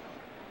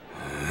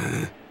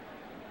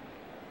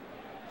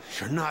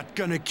 You're not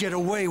gonna get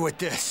away with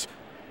this.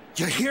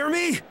 You hear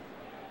me?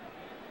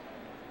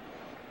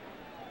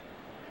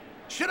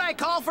 Should I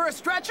call for a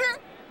stretcher?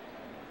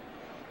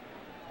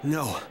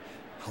 No,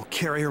 I'll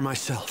carry her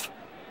myself.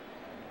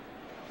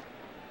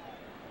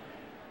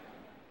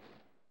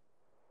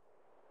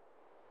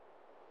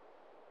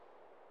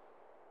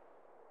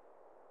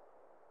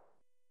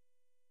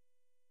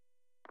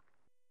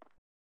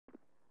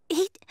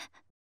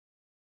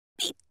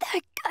 Beat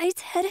that guy's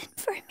head in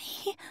for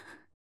me.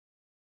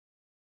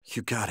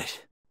 You got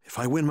it. If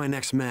I win my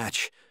next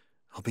match,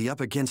 I'll be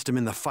up against him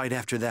in the fight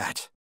after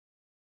that.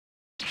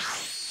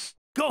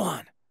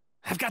 Gohan,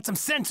 I've got some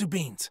senzu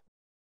beans.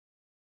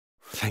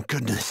 Thank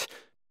goodness.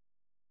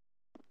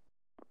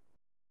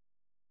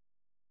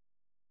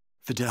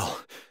 Fidel,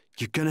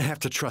 you're gonna have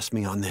to trust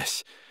me on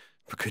this.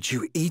 But could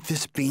you eat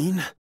this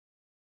bean?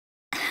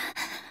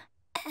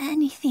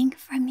 Anything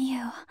from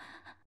you.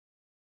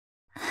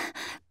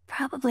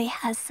 Probably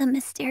has some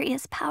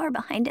mysterious power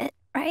behind it,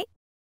 right?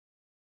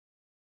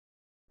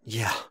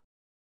 Yeah.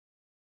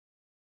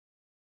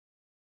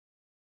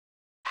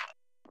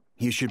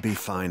 You should be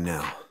fine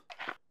now.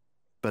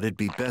 But it'd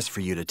be best for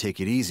you to take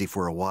it easy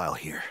for a while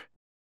here.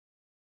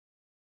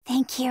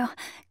 Thank you,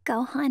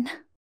 Gohan.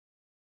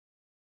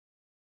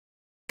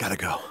 Gotta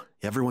go.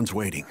 Everyone's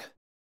waiting.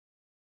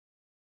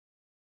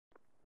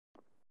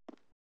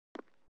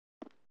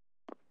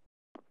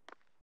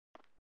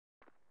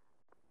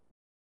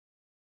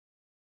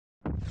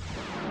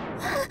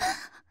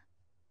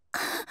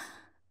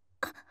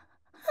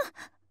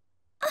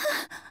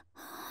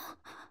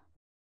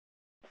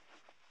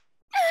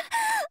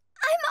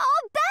 I'm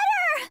all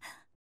better!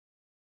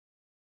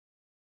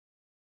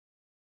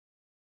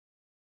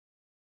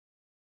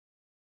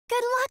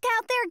 Good luck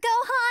out there,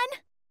 Gohan!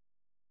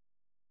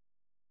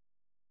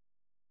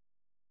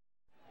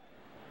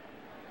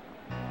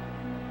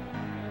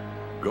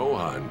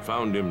 Gohan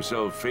found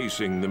himself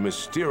facing the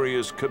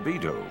mysterious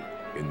Kibito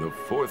in the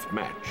fourth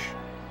match.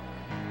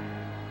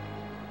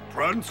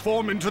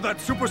 Transform into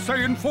that Super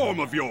Saiyan form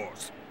of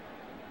yours.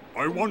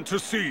 I want to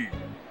see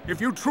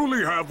if you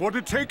truly have what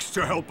it takes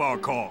to help our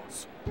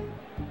cause.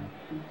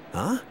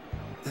 Huh?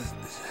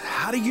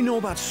 How do you know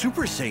about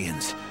Super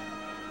Saiyans?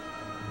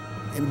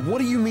 And what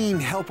do you mean,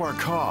 help our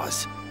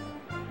cause?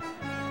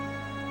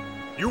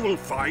 You will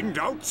find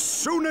out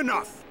soon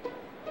enough.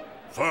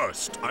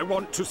 First, I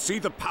want to see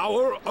the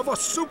power of a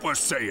Super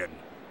Saiyan.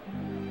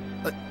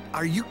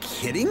 Are you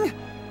kidding?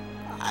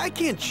 I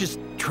can't just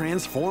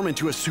transform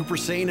into a Super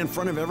Saiyan in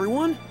front of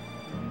everyone?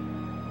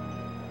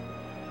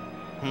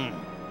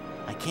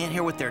 I can't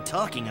hear what they're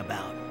talking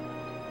about.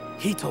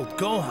 He told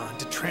Gohan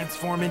to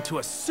transform into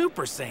a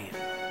Super Saiyan.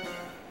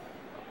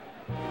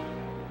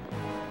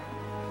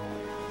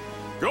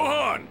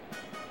 Gohan!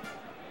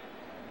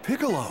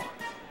 Piccolo!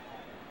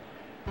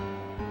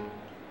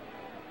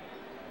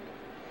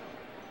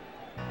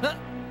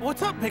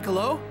 What's up,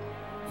 Piccolo?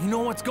 You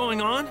know what's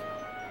going on?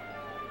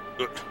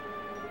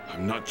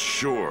 I'm not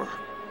sure,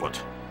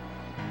 but...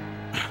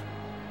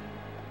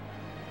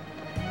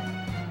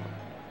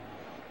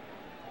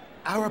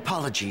 Our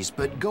apologies,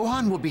 but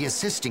Gohan will be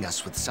assisting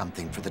us with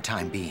something for the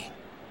time being.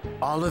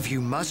 All of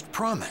you must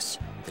promise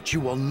that you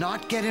will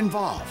not get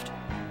involved,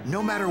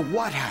 no matter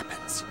what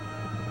happens.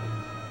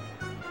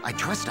 I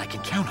trust I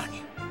can count on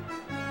you.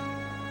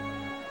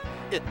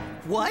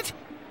 What?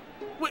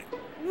 What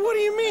do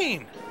you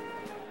mean?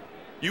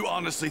 You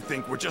honestly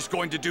think we're just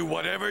going to do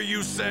whatever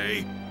you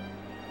say?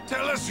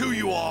 Tell us who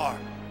you are!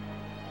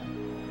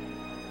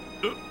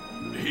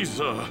 He's,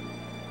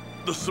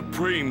 the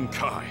Supreme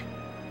Kai.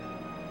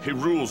 He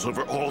rules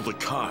over all the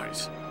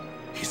Kais.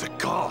 He's a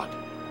god.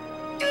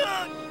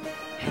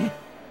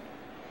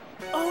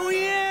 Oh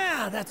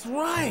yeah, that's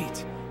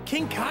right.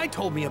 King Kai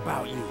told me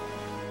about you.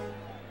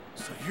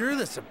 So you're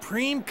the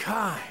Supreme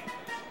Kai.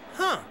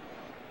 Huh.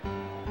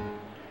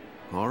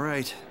 All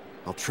right,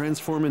 I'll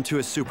transform into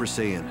a Super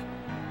Saiyan.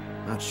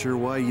 Not sure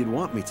why you'd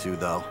want me to,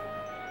 though.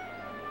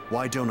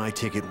 Why don't I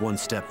take it one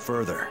step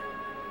further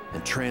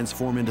and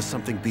transform into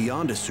something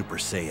beyond a Super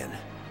Saiyan?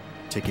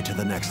 Take it to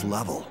the next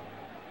level.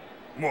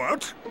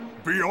 What?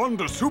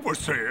 Beyond a Super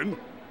Saiyan?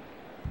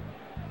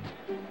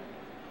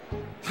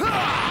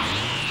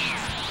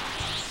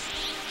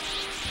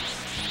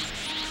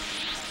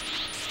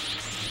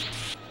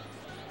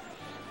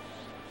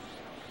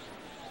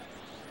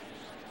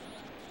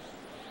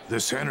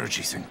 This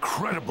energy's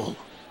incredible.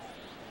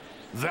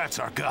 That's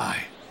our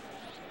guy.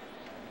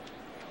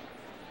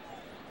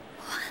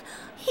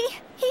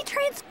 He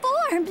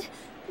transformed!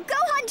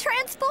 Gohan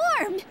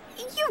transformed!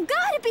 You've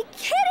got to be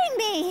kidding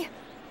me!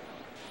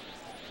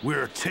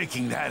 We're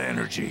taking that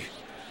energy.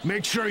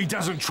 Make sure he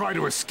doesn't try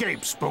to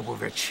escape,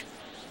 Spopovich.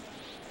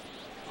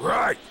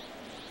 Right!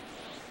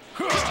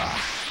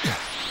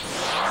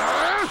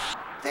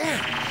 There!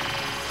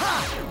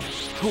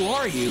 Who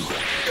are you?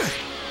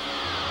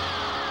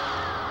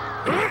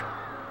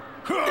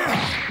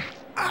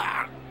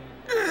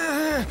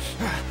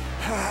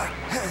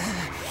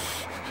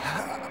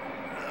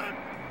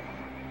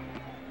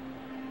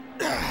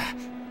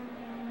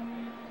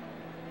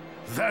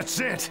 That's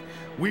it!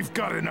 We've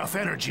got enough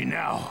energy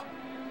now.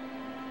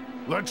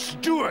 Let's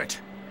do it!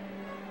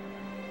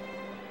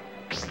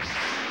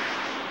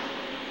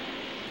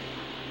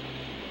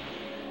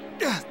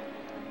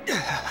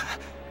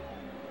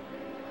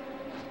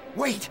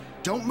 Wait!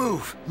 Don't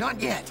move! Not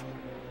yet!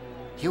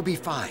 He'll be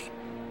fine.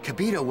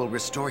 Kibito will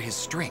restore his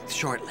strength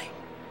shortly.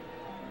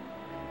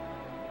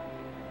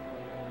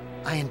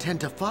 I intend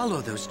to follow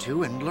those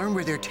two and learn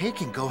where they're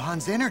taking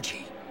Gohan's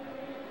energy.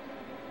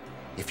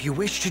 If you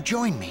wish to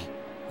join me,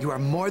 you are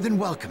more than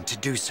welcome to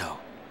do so.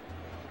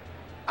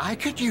 I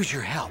could use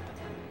your help.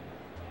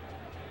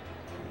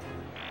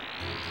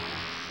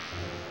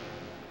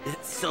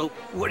 So,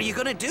 what are you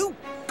gonna do,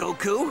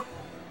 Goku?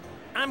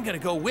 I'm gonna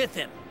go with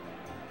him.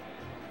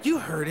 You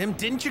heard him,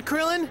 didn't you,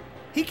 Krillin?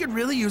 He could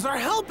really use our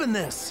help in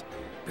this.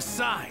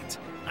 Besides,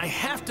 I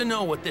have to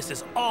know what this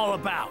is all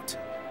about.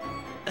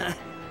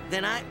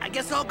 Then I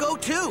guess I'll go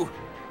too.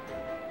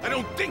 I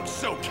don't think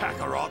so,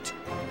 Kakarot.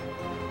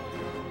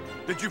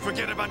 Did you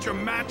forget about your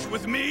match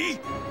with me?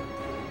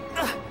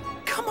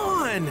 Come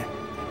on!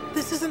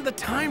 This isn't the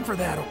time for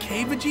that,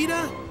 okay,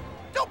 Vegeta?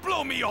 Don't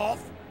blow me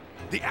off!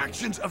 The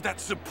actions of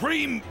that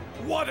supreme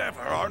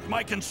whatever aren't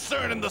my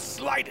concern in the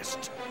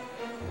slightest.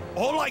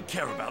 All I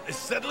care about is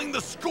settling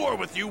the score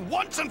with you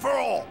once and for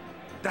all.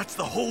 That's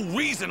the whole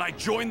reason I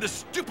joined this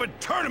stupid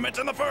tournament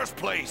in the first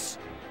place.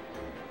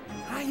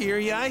 I hear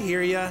ya, I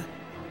hear ya.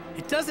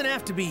 It doesn't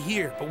have to be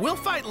here, but we'll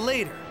fight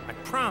later. I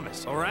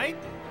promise, all right?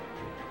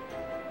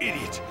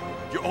 Idiot!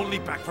 You're only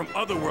back from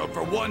Otherworld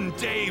for 1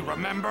 day,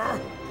 remember?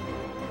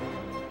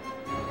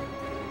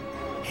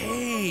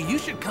 Hey, you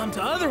should come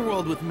to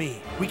Otherworld with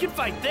me. We can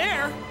fight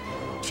there.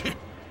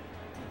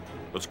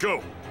 Let's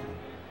go.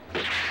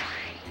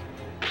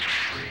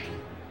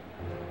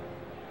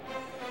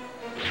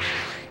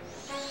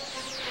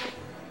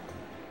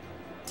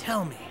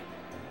 Tell me,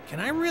 can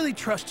I really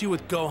trust you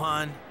with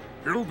Gohan?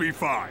 He'll be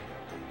fine.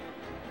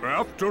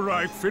 After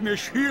I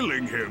finish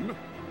healing him,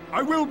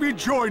 I will be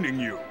joining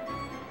you.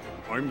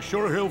 I'm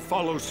sure he'll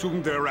follow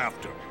soon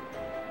thereafter.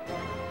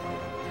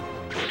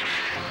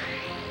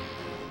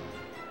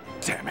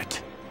 Damn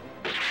it.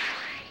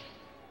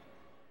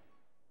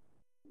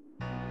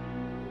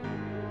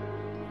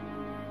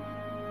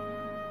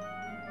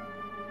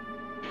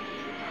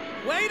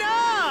 Wait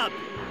up!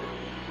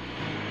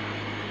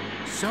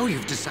 So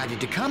you've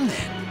decided to come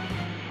then?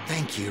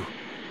 Thank you.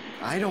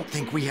 I don't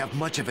think we have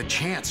much of a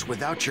chance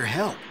without your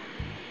help.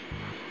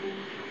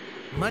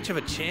 Much of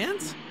a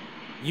chance?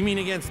 You mean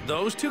against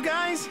those two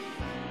guys?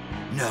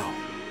 No,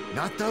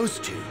 not those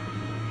two.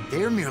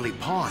 They're merely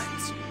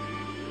pawns.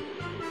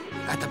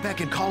 At the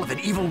beck and call of an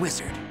evil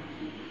wizard.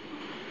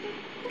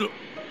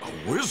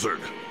 A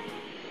wizard?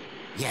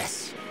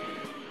 Yes.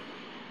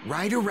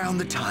 Right around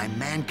the time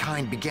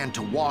mankind began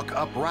to walk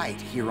upright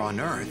here on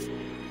Earth,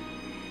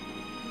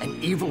 an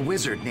evil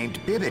wizard named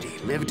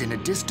Bibbidi lived in a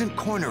distant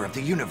corner of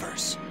the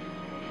universe.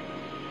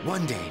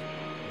 One day,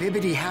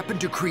 Bibbidi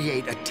happened to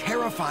create a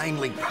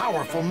terrifyingly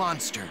powerful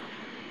monster.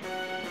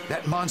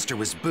 That monster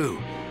was Boo,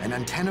 an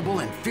untenable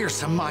and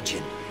fearsome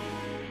Majin.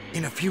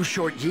 In a few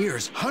short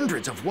years,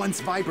 hundreds of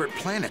once vibrant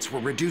planets were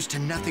reduced to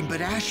nothing but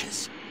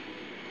ashes.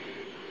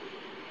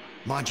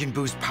 Majin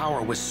Buu's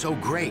power was so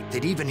great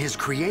that even his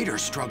creator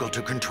struggled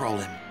to control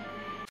him.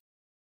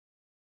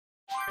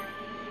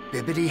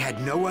 Bibbidi had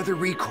no other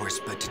recourse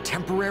but to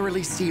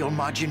temporarily seal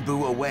Majin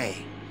Buu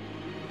away.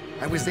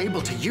 I was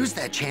able to use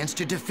that chance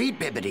to defeat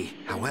Bibbidi.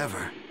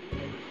 However,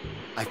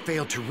 I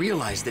failed to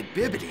realize that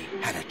Bibbidi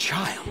had a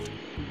child.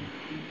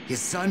 His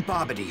son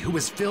Bobbidi, who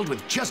was filled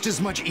with just as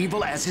much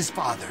evil as his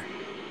father.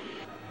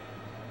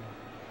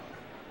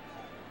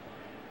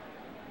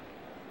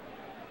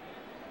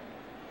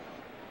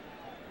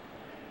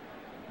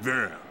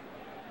 There.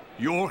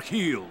 You're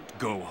healed,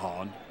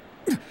 Gohan.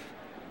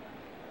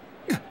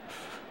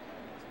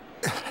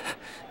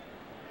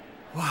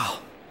 Wow,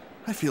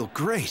 I feel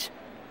great.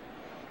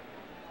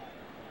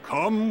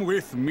 Come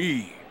with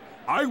me.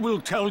 I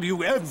will tell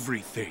you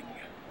everything.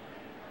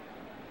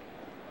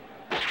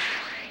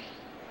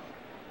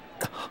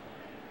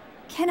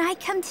 Can I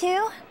come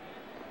too?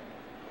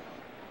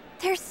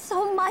 There's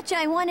so much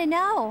I want to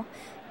know.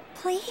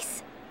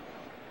 Please?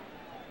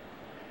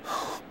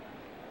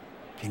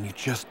 Can you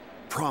just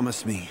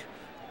promise me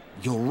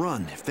you'll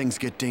run if things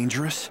get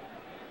dangerous?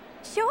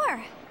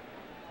 Sure.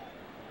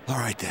 All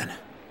right then,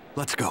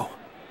 let's go.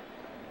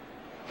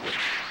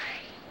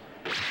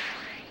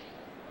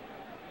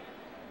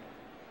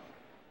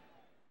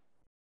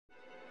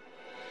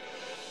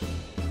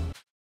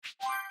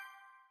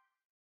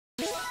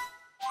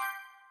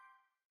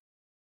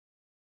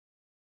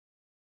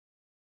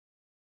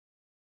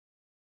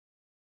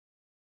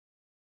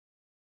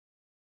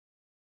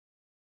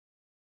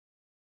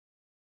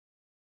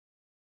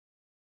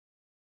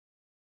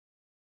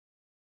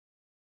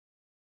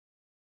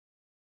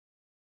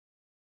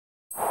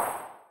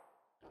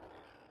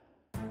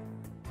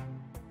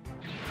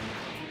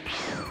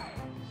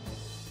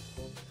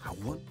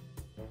 What?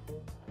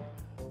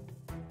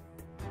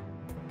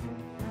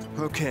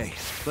 Okay,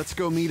 let's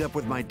go meet up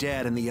with my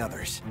dad and the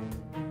others.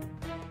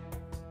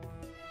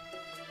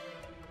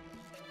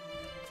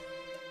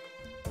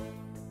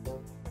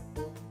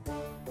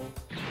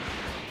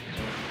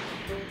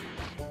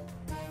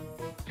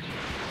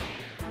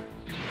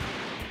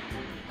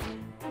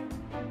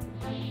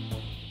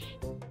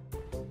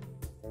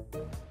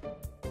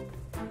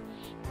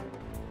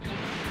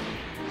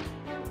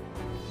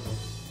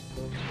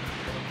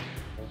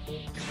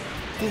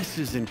 This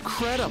is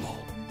incredible.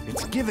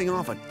 It's giving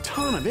off a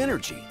ton of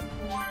energy.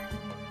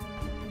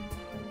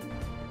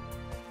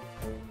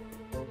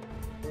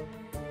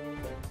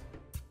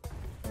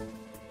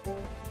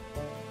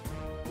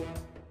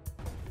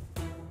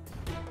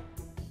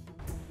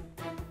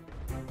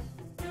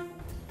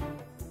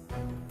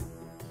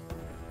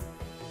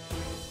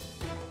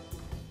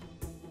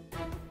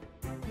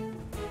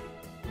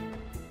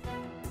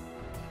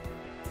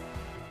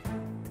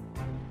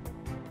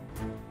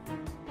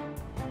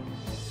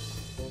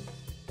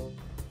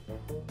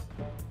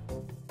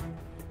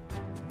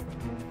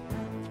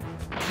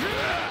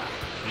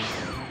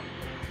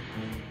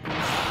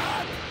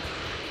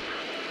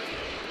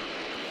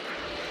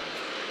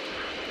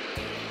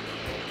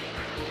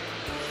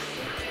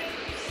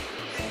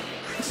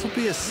 This will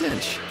be a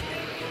cinch.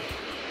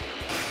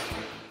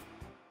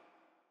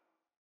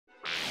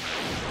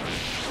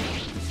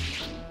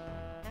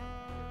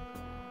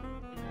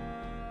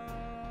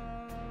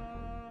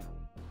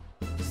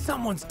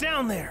 Someone's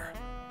down there.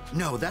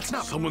 No, that's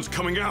not... Someone's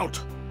coming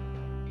out.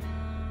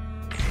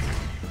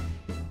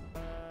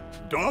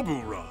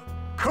 Dabura,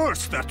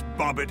 curse that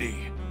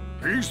Babidi.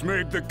 He's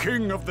made the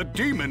king of the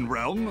demon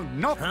realm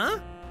nothing. Huh?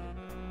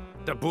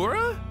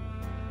 Dabura?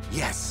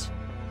 Yes.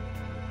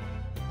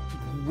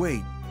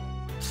 Wait,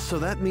 so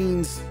that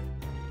means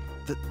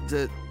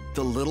the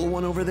little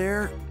one over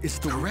there is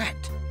the...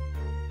 Correct.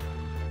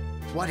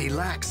 What he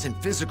lacks in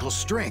physical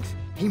strength,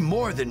 he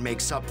more than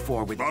makes up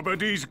for with...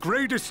 Babidi's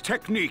greatest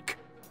technique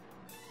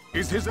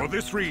is his... For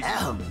this reason...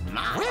 Oh,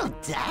 my. Well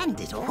done,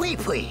 little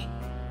Pui.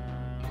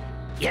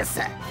 Yes,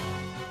 sir.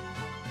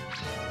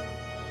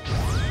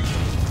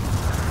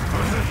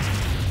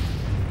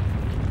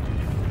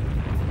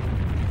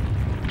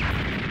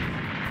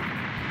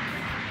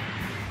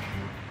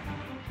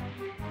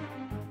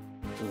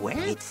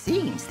 Well, it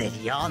seems that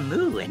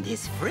Yamu and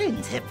his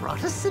friends have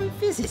brought us some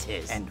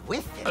visitors, and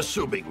with them...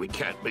 Assuming we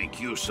can't make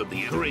use of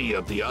the 3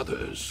 of the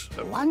others.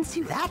 Once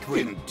you that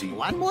way, Indeed.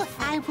 one more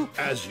time will...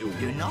 As you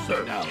do not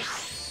sir. know.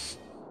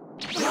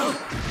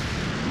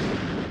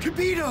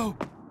 Kibito!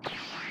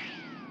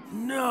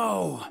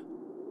 No.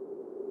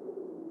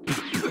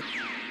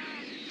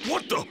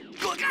 What the?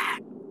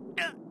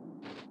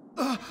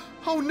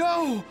 Oh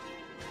no!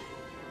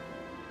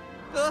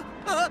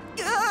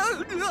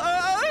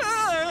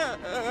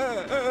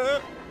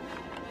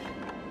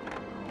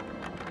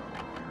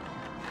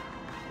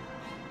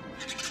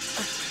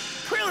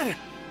 Krillin!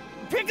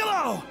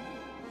 Piccolo!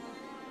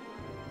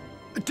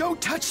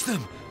 Don't touch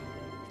them!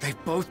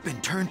 They've both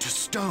been turned to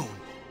stone.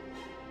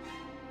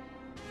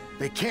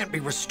 They can't be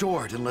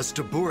restored unless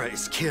Dabura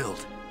is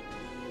killed.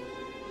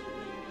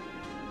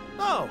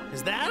 Oh,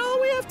 is that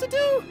all we have to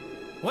do?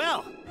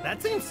 Well,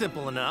 that seems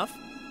simple enough.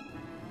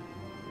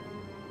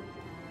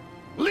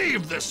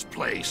 Leave this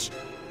place.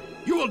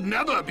 You will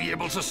never be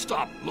able to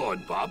stop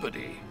Lord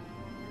Babidi.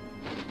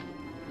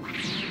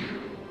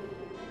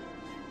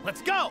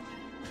 Let's go!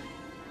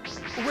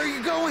 Where are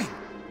you going?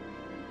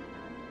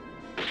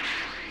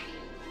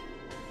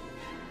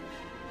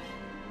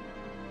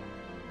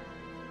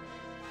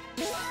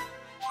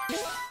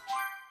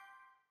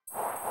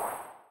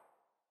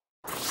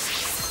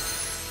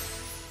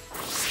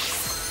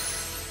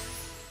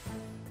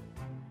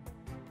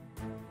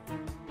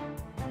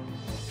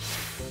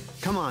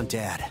 Come on,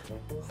 Dad.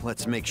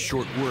 Let's make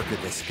short work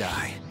of this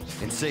guy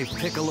and save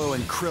Piccolo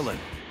and Krillin.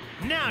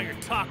 Now you're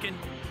talking.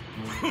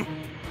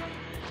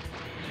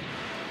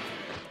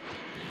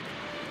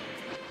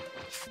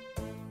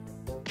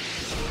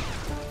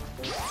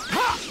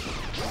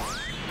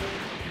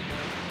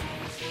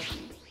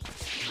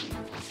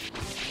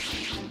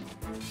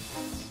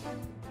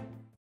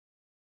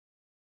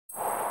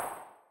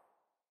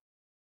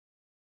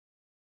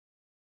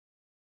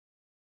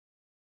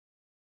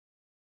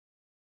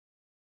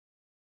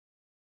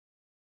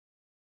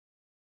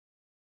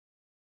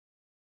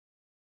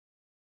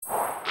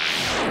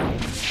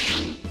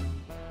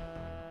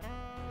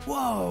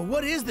 Whoa,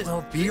 what is this?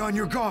 Be on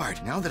your guard,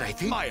 now that I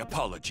think... My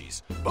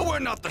apologies, but we're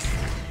not the...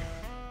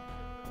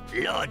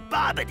 Lord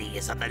Babidi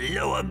is on the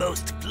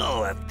lowermost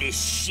floor of this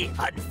ship.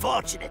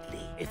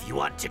 Unfortunately, if you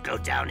want to go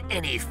down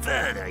any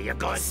further, you're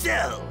going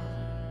so.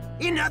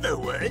 In other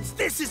words,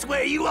 this is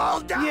where you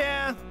all die.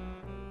 Yeah,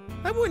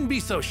 I wouldn't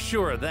be so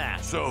sure of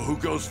that. So who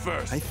goes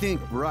first? I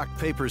think rock,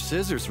 paper,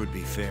 scissors would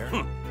be fair.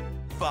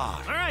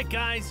 Fine. All right,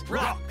 guys.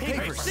 Rock,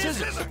 paper,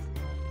 scissors.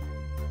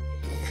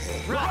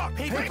 Rock,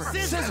 paper,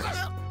 scissors.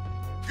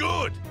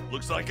 Good.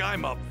 Looks like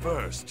I'm up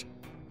first.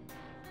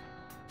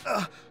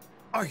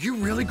 Are you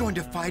really going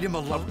to fight him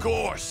alone? Of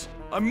course!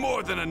 I'm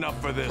more than enough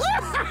for this.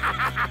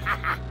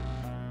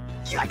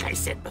 Like I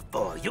said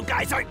before, you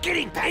guys aren't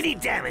getting any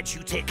damage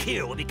you take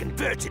here will be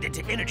converted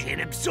into energy and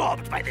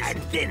absorbed by this,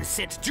 and then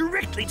sent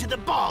directly to the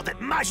ball that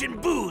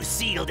Majin Buu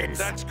sealed in.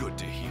 That's good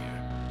to hear.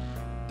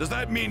 Does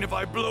that mean if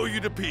I blow you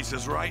to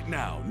pieces right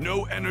now,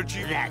 no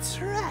energy? That's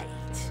right.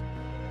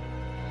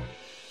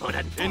 But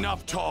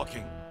enough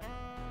talking.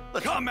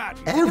 Come at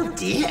me. Oh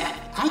dear,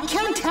 I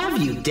can't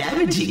have you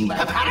damaging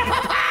my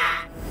papa.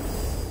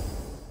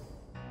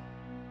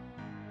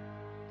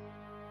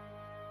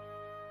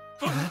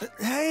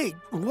 Hey,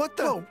 what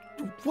the?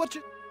 What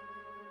you?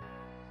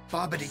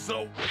 Bobbity.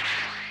 So...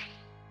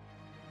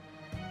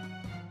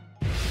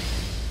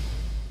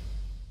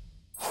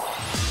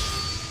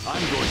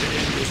 I'm going to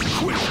end this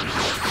quick.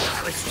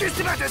 I was just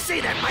about to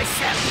say that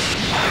myself.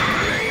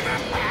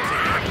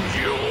 Damn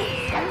you!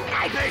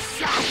 Sniper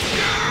shot!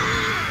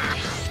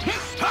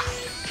 Sniper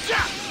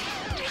shot!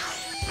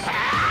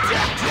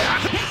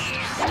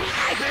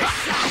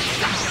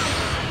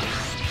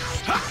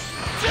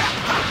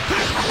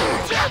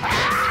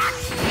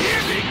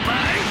 Here, Big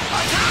Bang!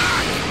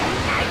 Attack!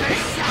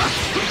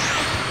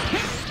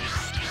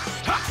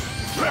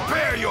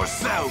 Prepare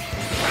yourself!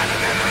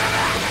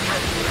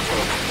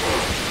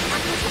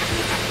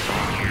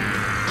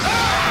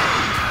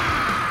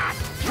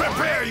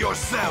 Prepare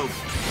yourself!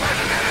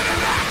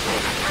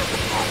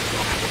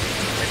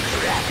 The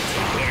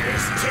gravity here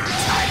is 10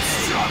 times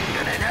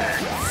stronger than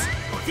Earth's.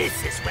 This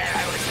is where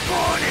I was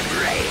born and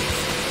raised.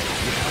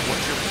 Yeah,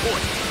 what's your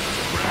point?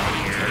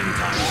 Gravity 10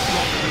 times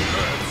stronger than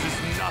Earth's is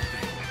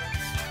nothing.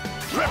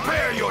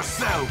 Prepare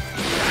yourself!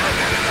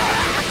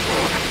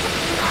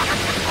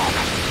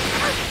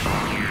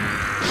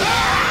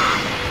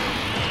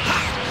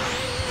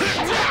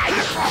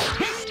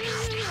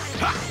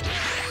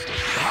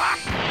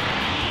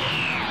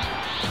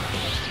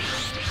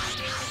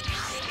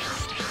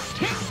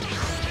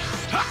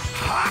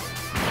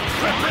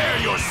 Prepare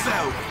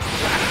yourself!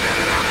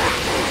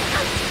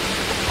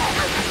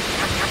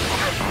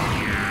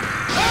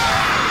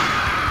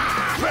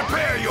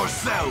 Prepare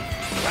yourself!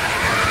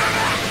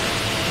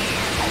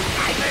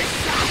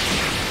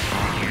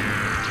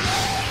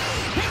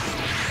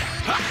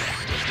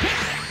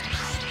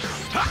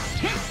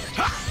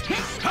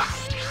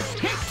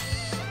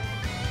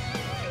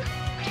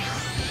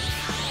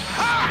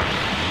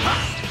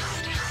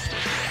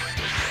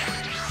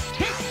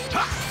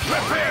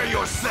 Prepare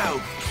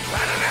yourself!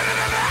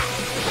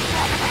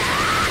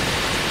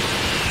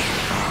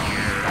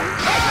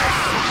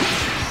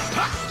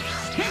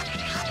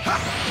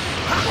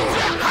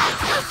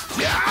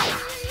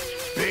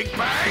 Big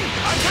Bang,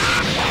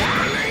 attack!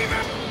 Believe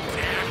it!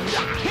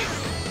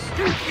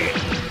 Believe it!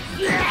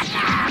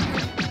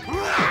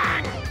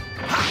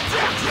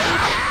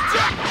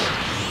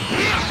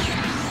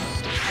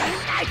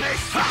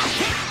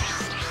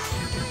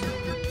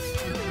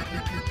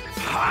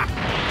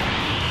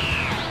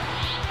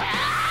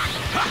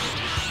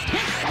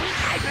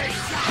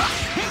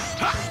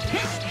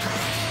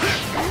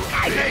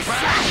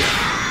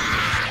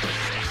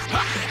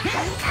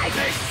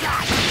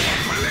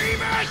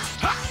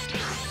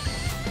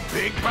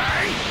 Big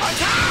Bang,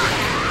 attack!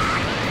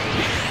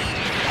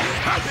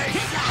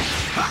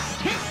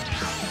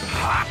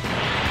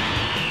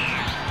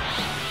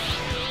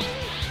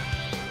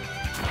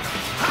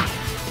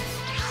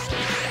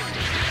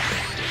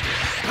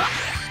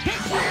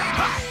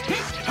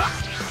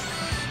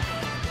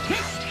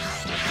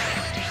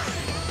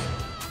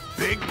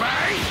 Big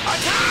Bang,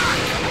 attack!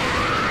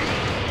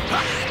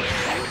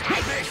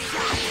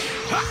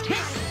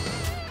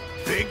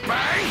 Big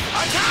Bang,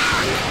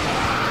 attack!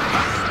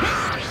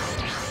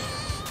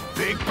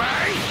 Big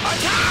Bang,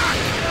 attack!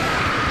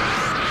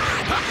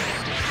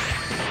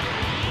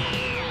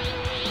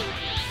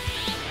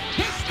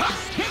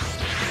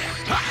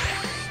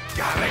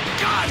 Got a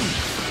gun!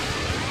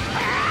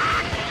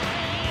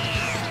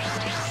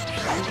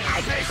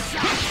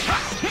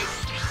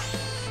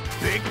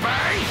 Big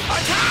Bang,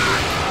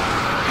 attack!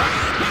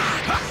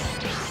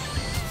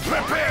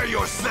 Prepare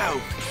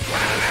yourself!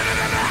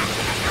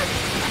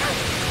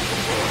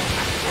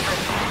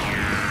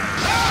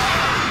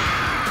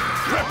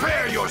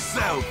 Prepare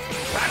yourself!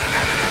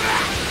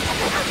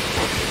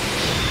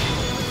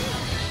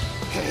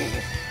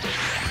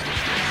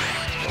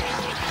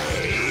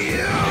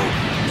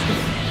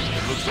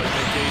 It looks like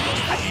they gave us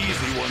the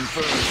easy one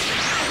first.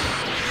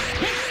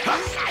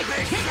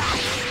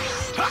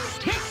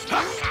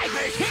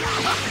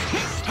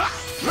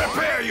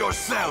 Prepare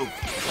yourself!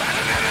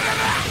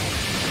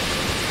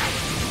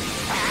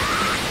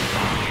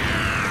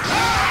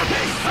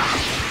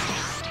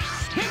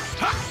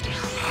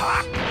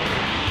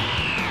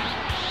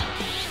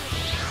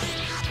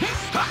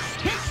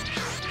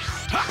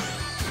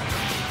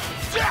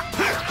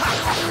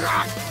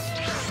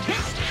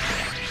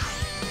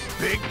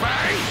 Big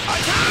Bang,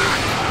 attack!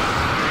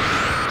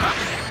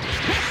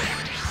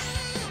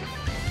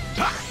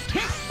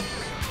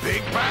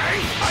 Big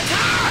Bang,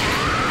 attack!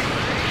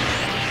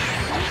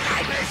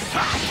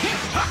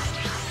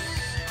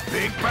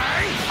 Big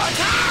Bang,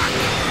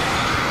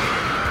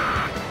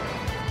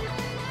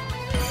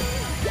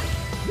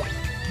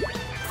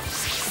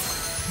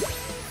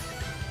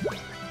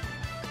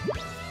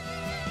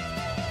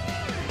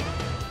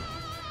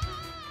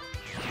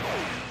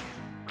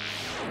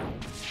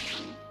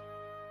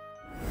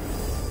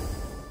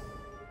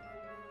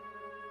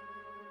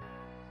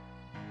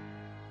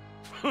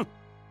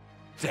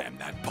 Damn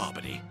that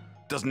Bobbity.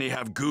 Doesn't he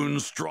have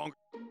goons strong?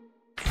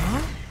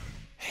 Huh?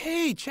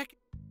 Hey, check.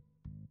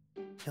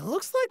 It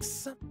looks like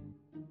some...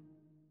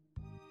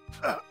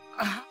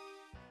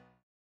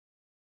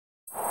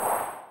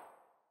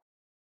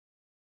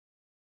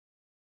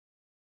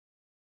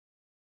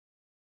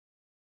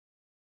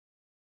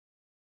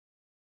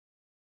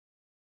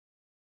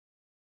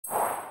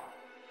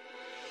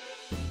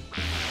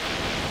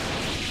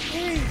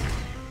 Hey.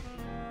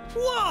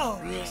 Whoa!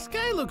 This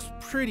guy looks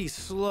pretty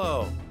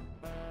slow.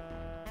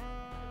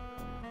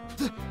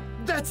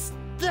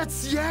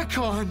 That's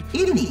Yakon!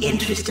 In the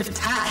interest of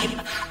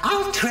time,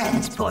 I'll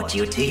transport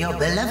you to your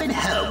beloved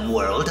home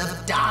world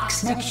of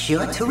docks. Make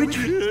sure to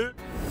retrieve...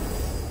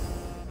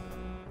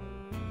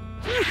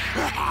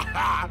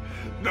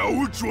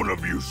 Now which one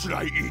of you should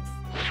I eat?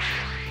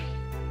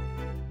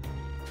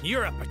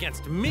 You're up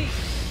against me.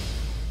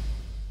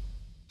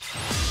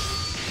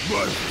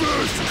 My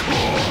first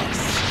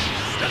course!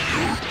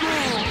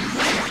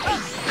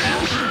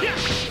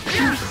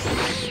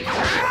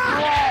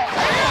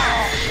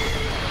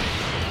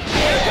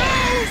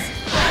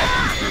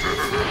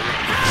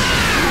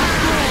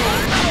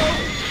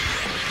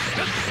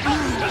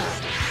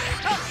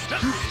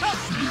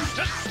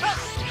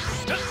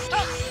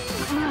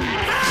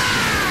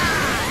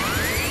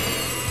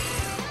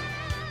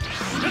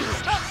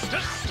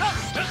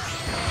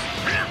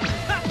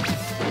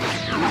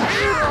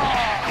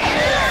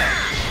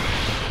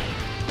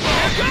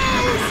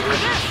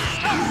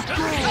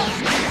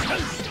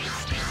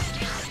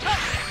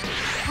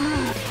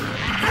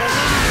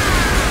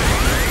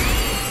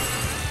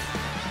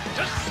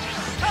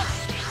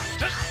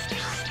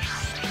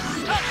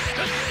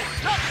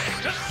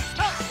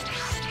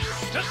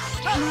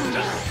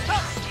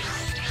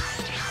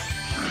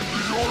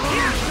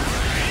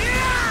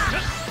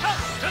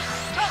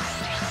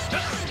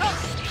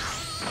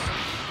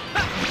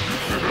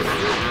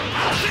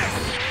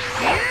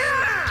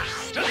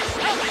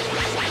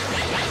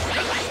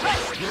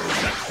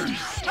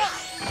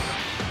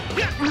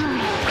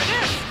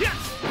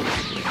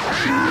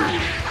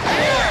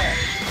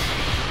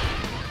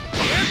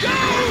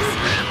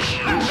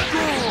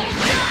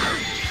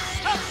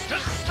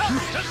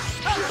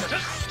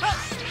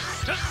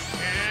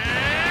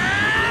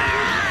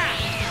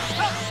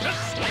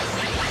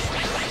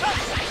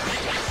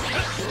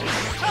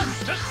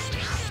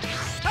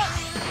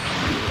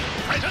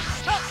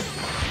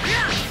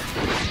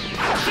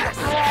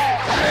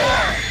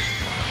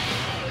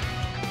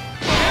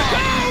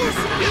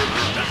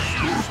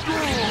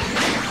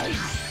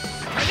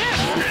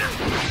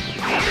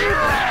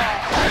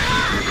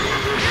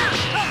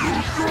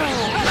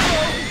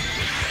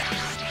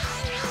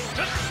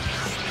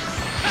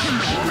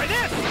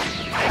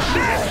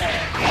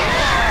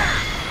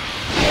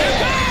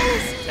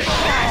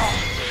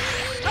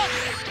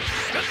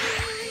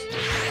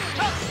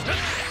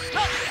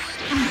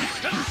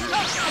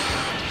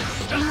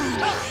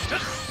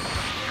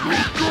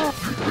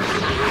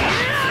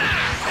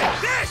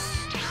 Take this!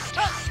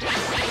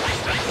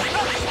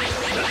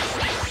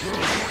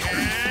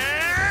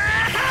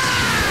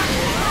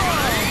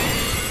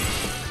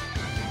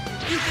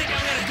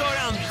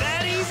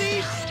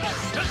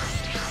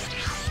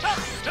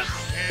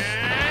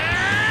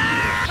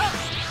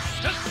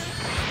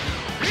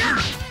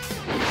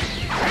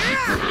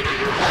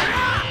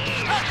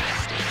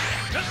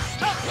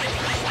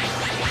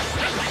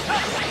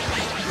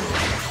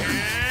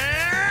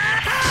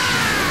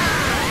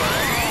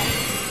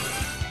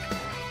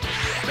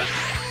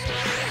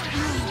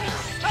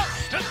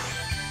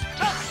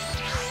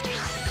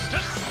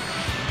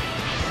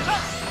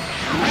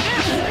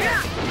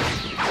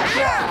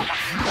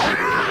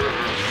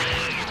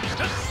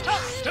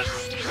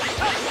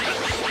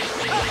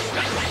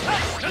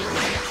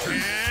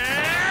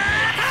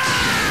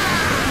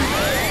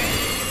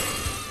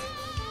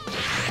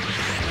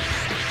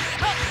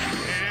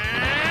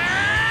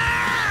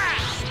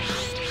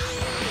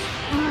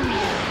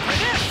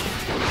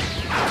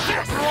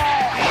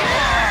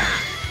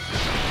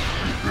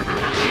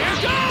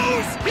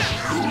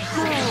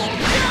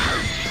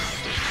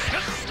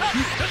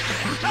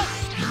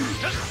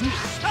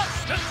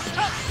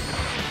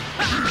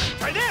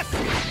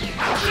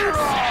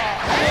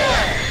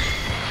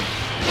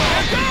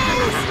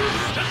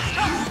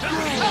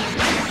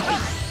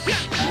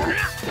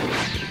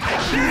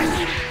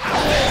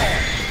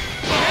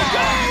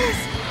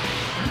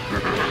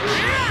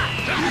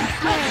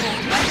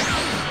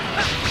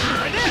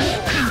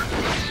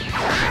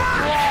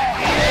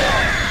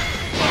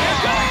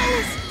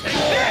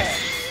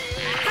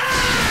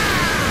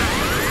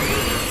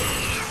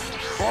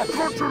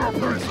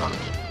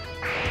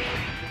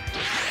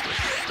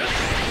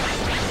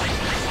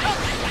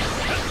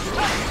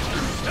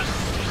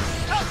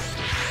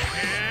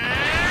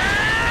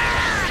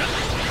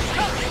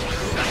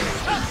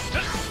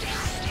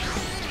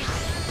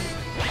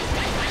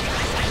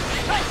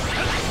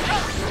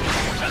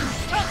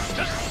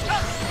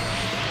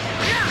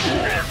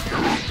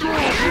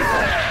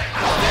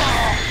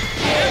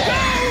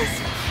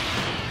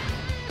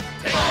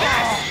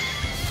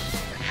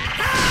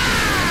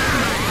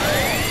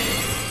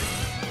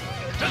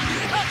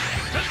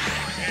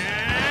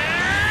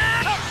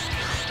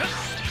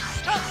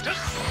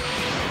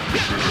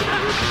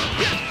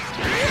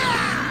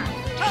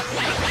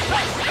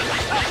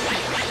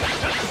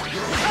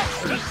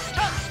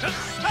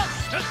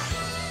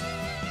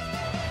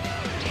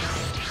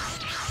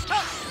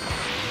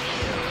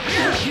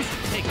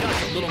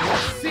 a little more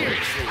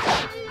seriously.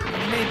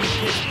 Maybe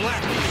pitch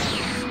black.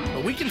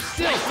 But we can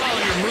still follow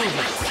your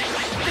movements.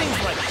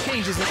 Things like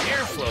changes in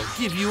airflow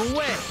give you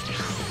away.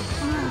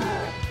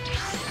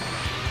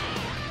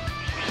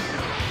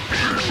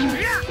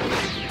 Here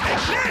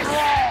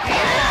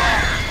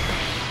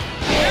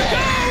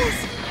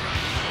goes!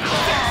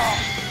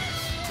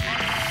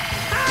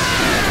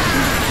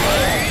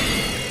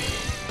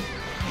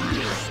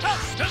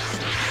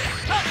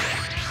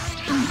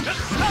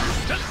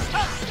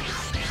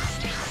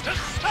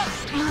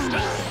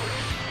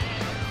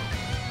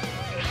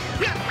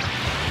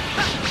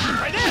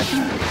 Right there!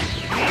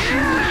 Here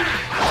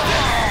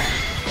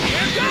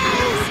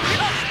goes!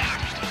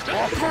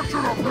 I'll cut you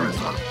to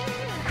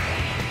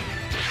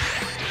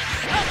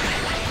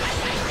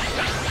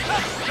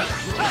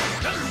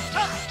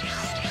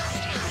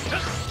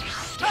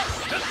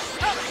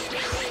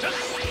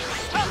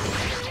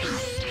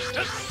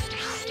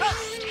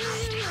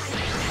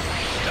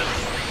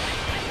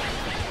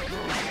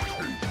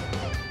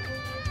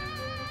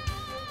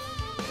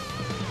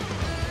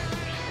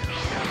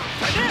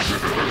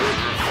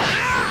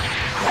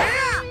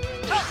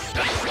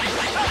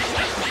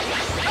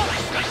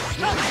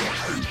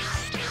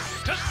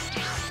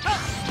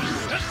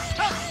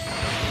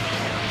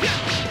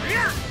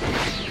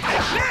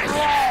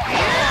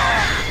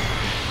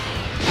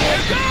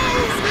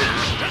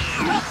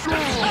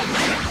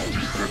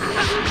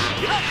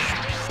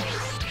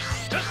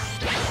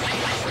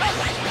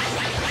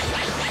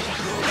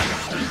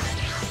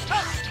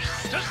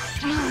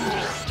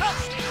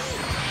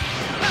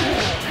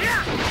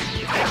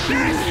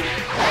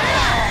pieces!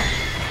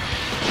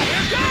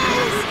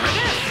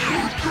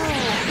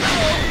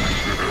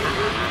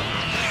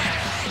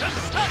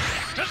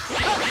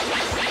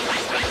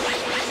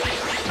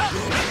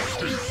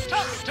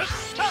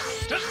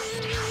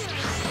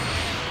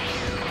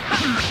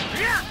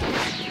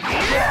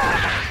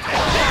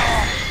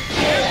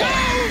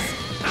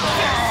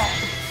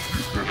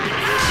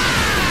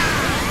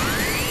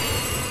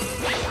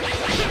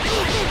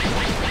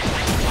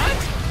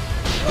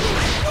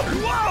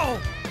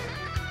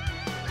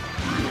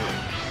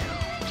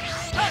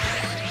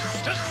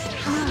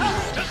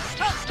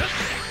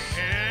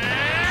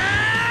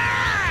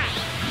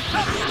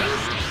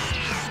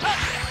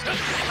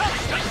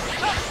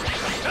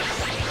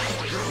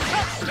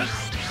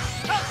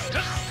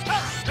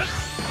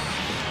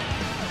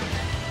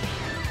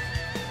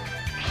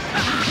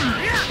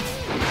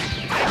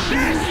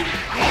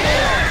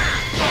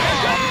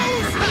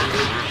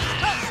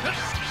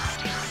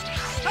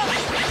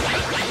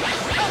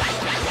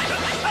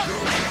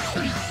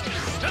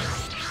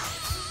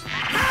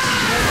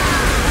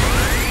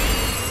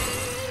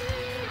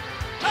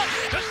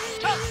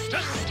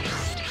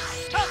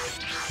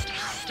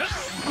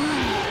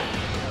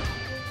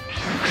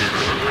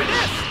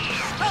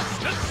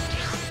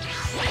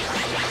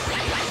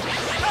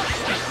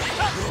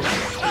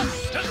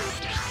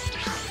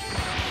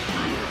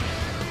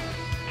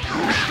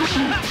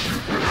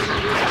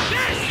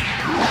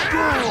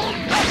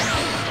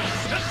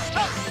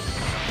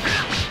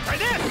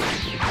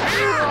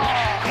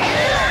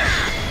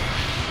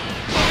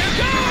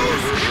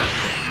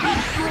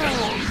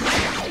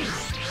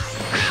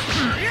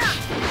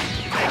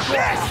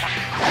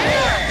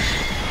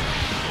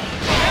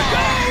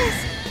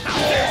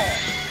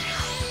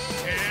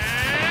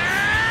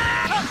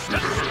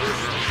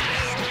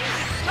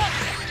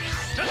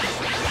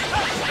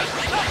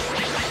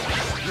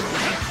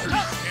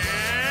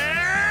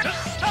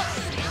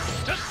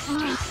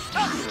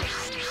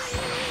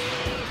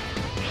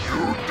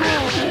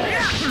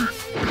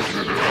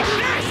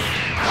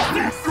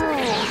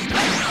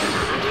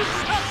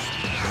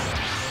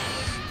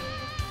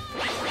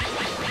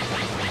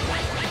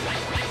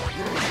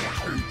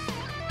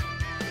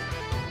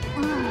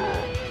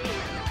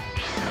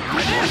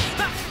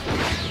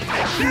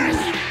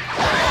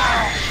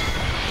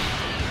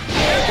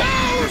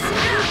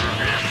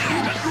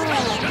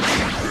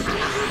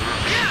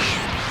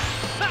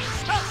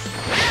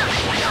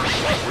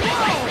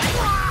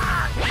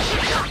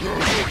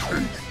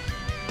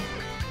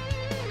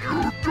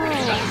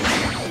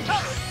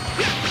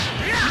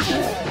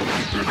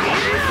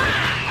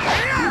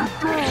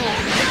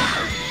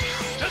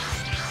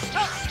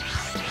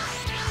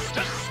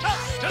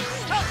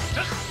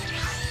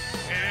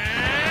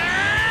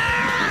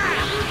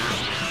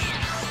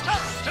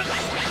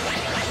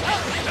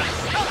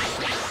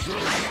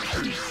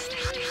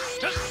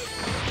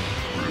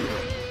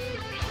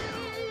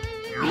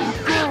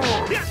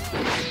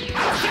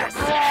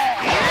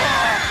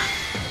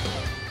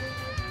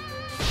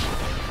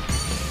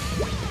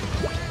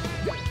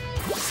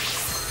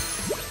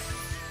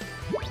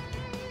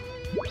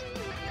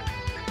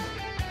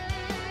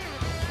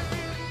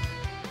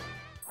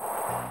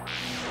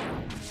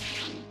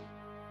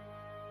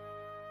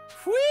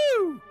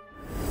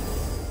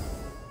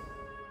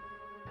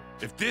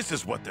 If this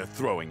is what they're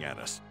throwing at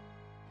us.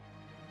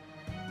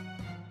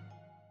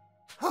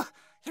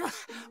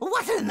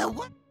 What in the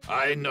what?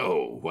 I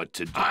know what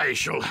to do. I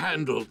shall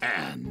handle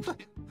and.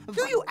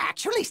 Do you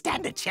actually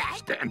stand a chance?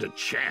 Stand a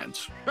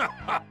chance?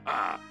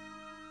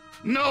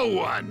 No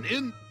one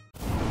in...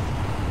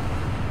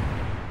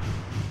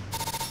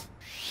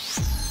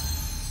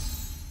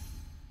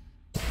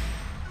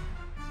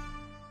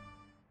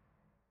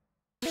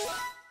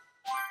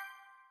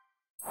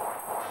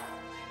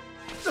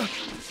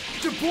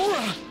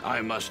 Deborah!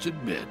 I must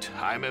admit,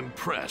 I'm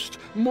impressed.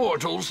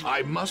 Mortals,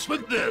 I must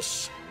with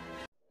this.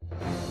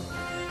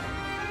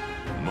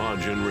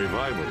 Majin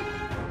revival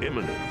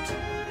imminent.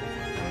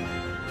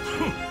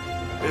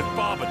 If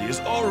Babidi is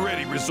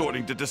already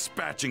resorting to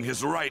dispatching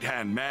his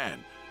right-hand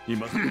man, he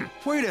must...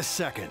 Wait a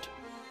second.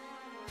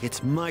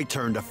 It's my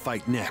turn to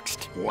fight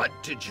next. What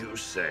did you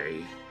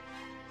say?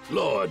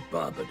 Lord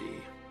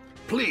Babidi,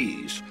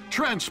 please,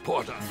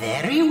 transport us.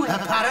 Very well,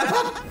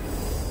 Parappa.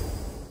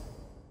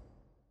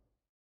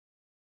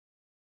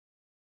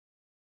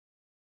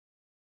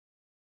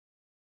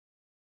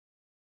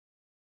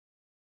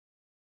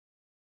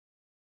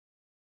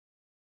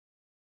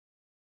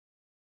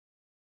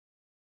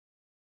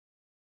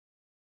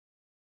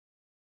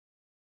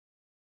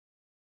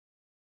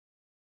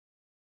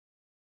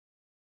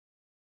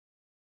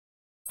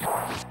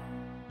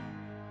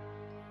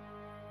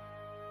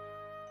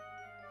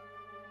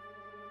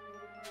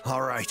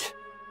 All right.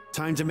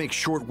 Time to make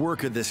short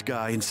work of this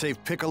guy and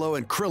save Piccolo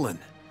and Krillin.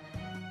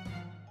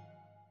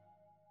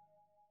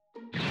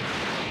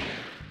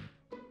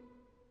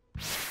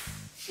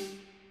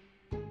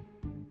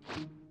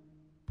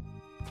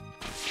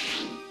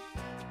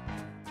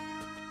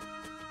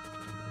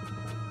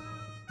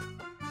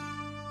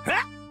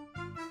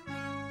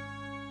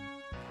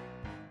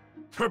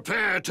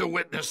 Prepare to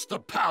witness the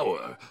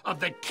power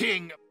of the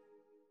King.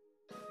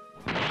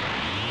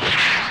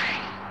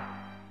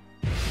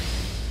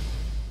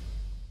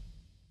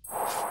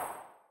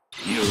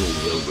 You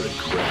will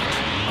regret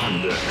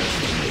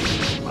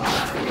underestimating my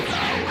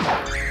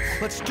power.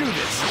 Let's do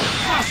this.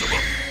 Impossible!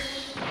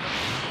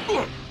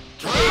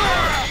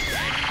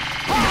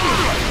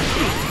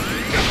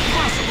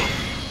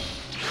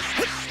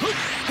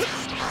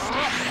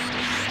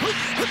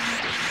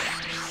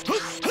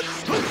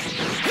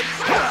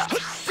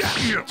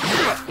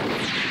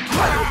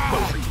 I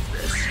don't believe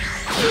this.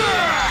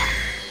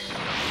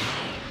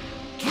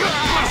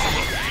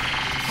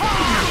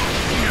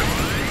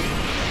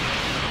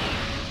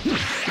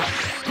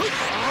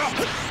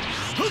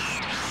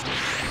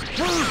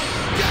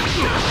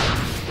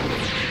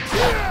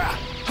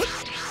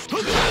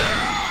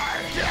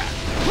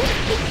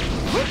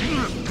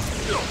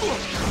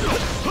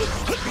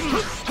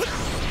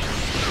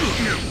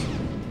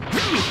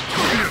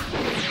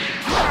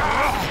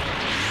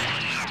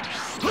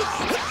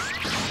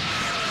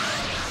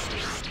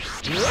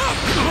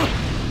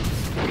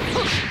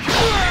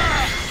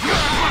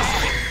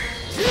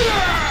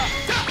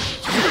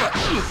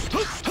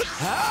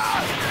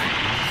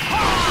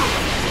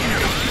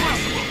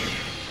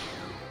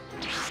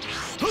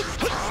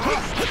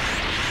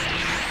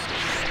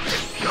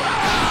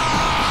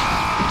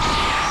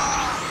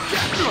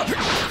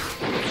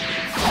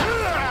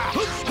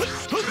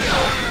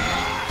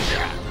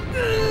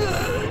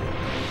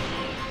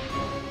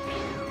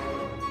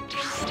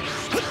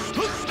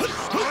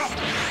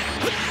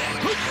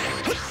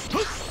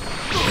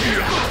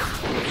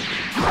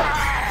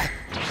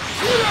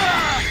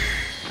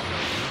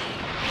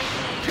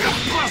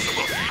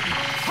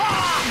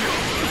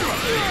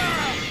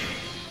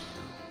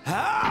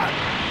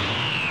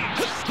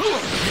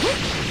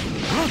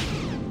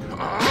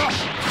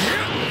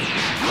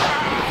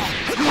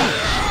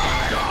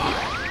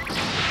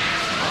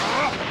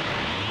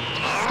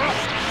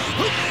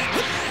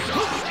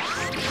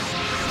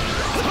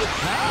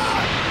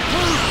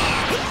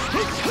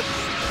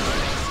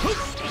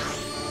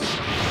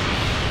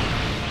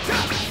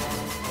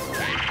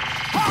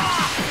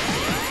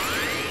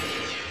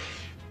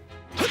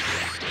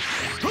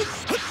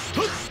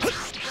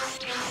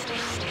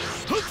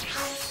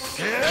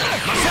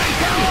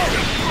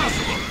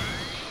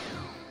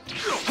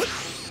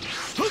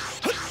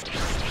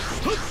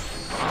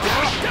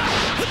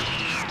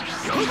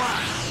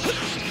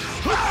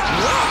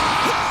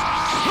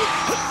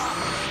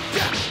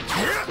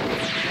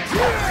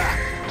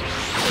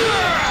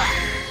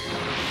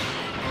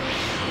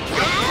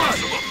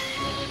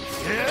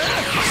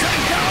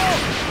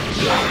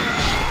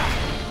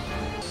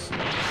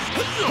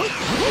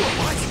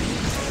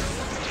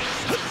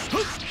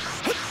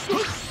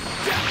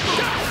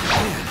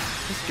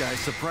 This guy's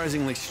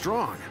surprisingly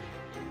strong.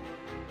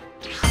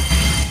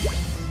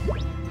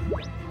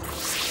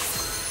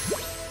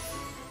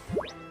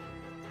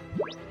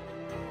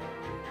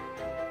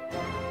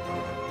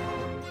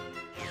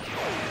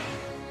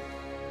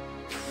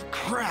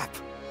 Crap!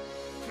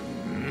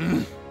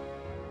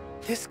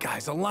 This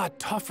guy's a lot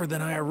tougher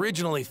than I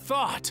originally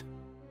thought.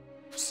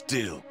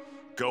 Still,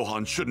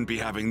 Gohan shouldn't be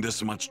having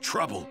this much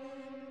trouble.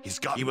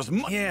 He was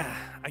Yeah,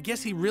 I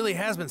guess he really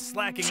has been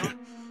slacking.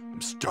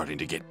 I'm starting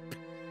to get...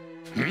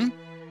 Hmm?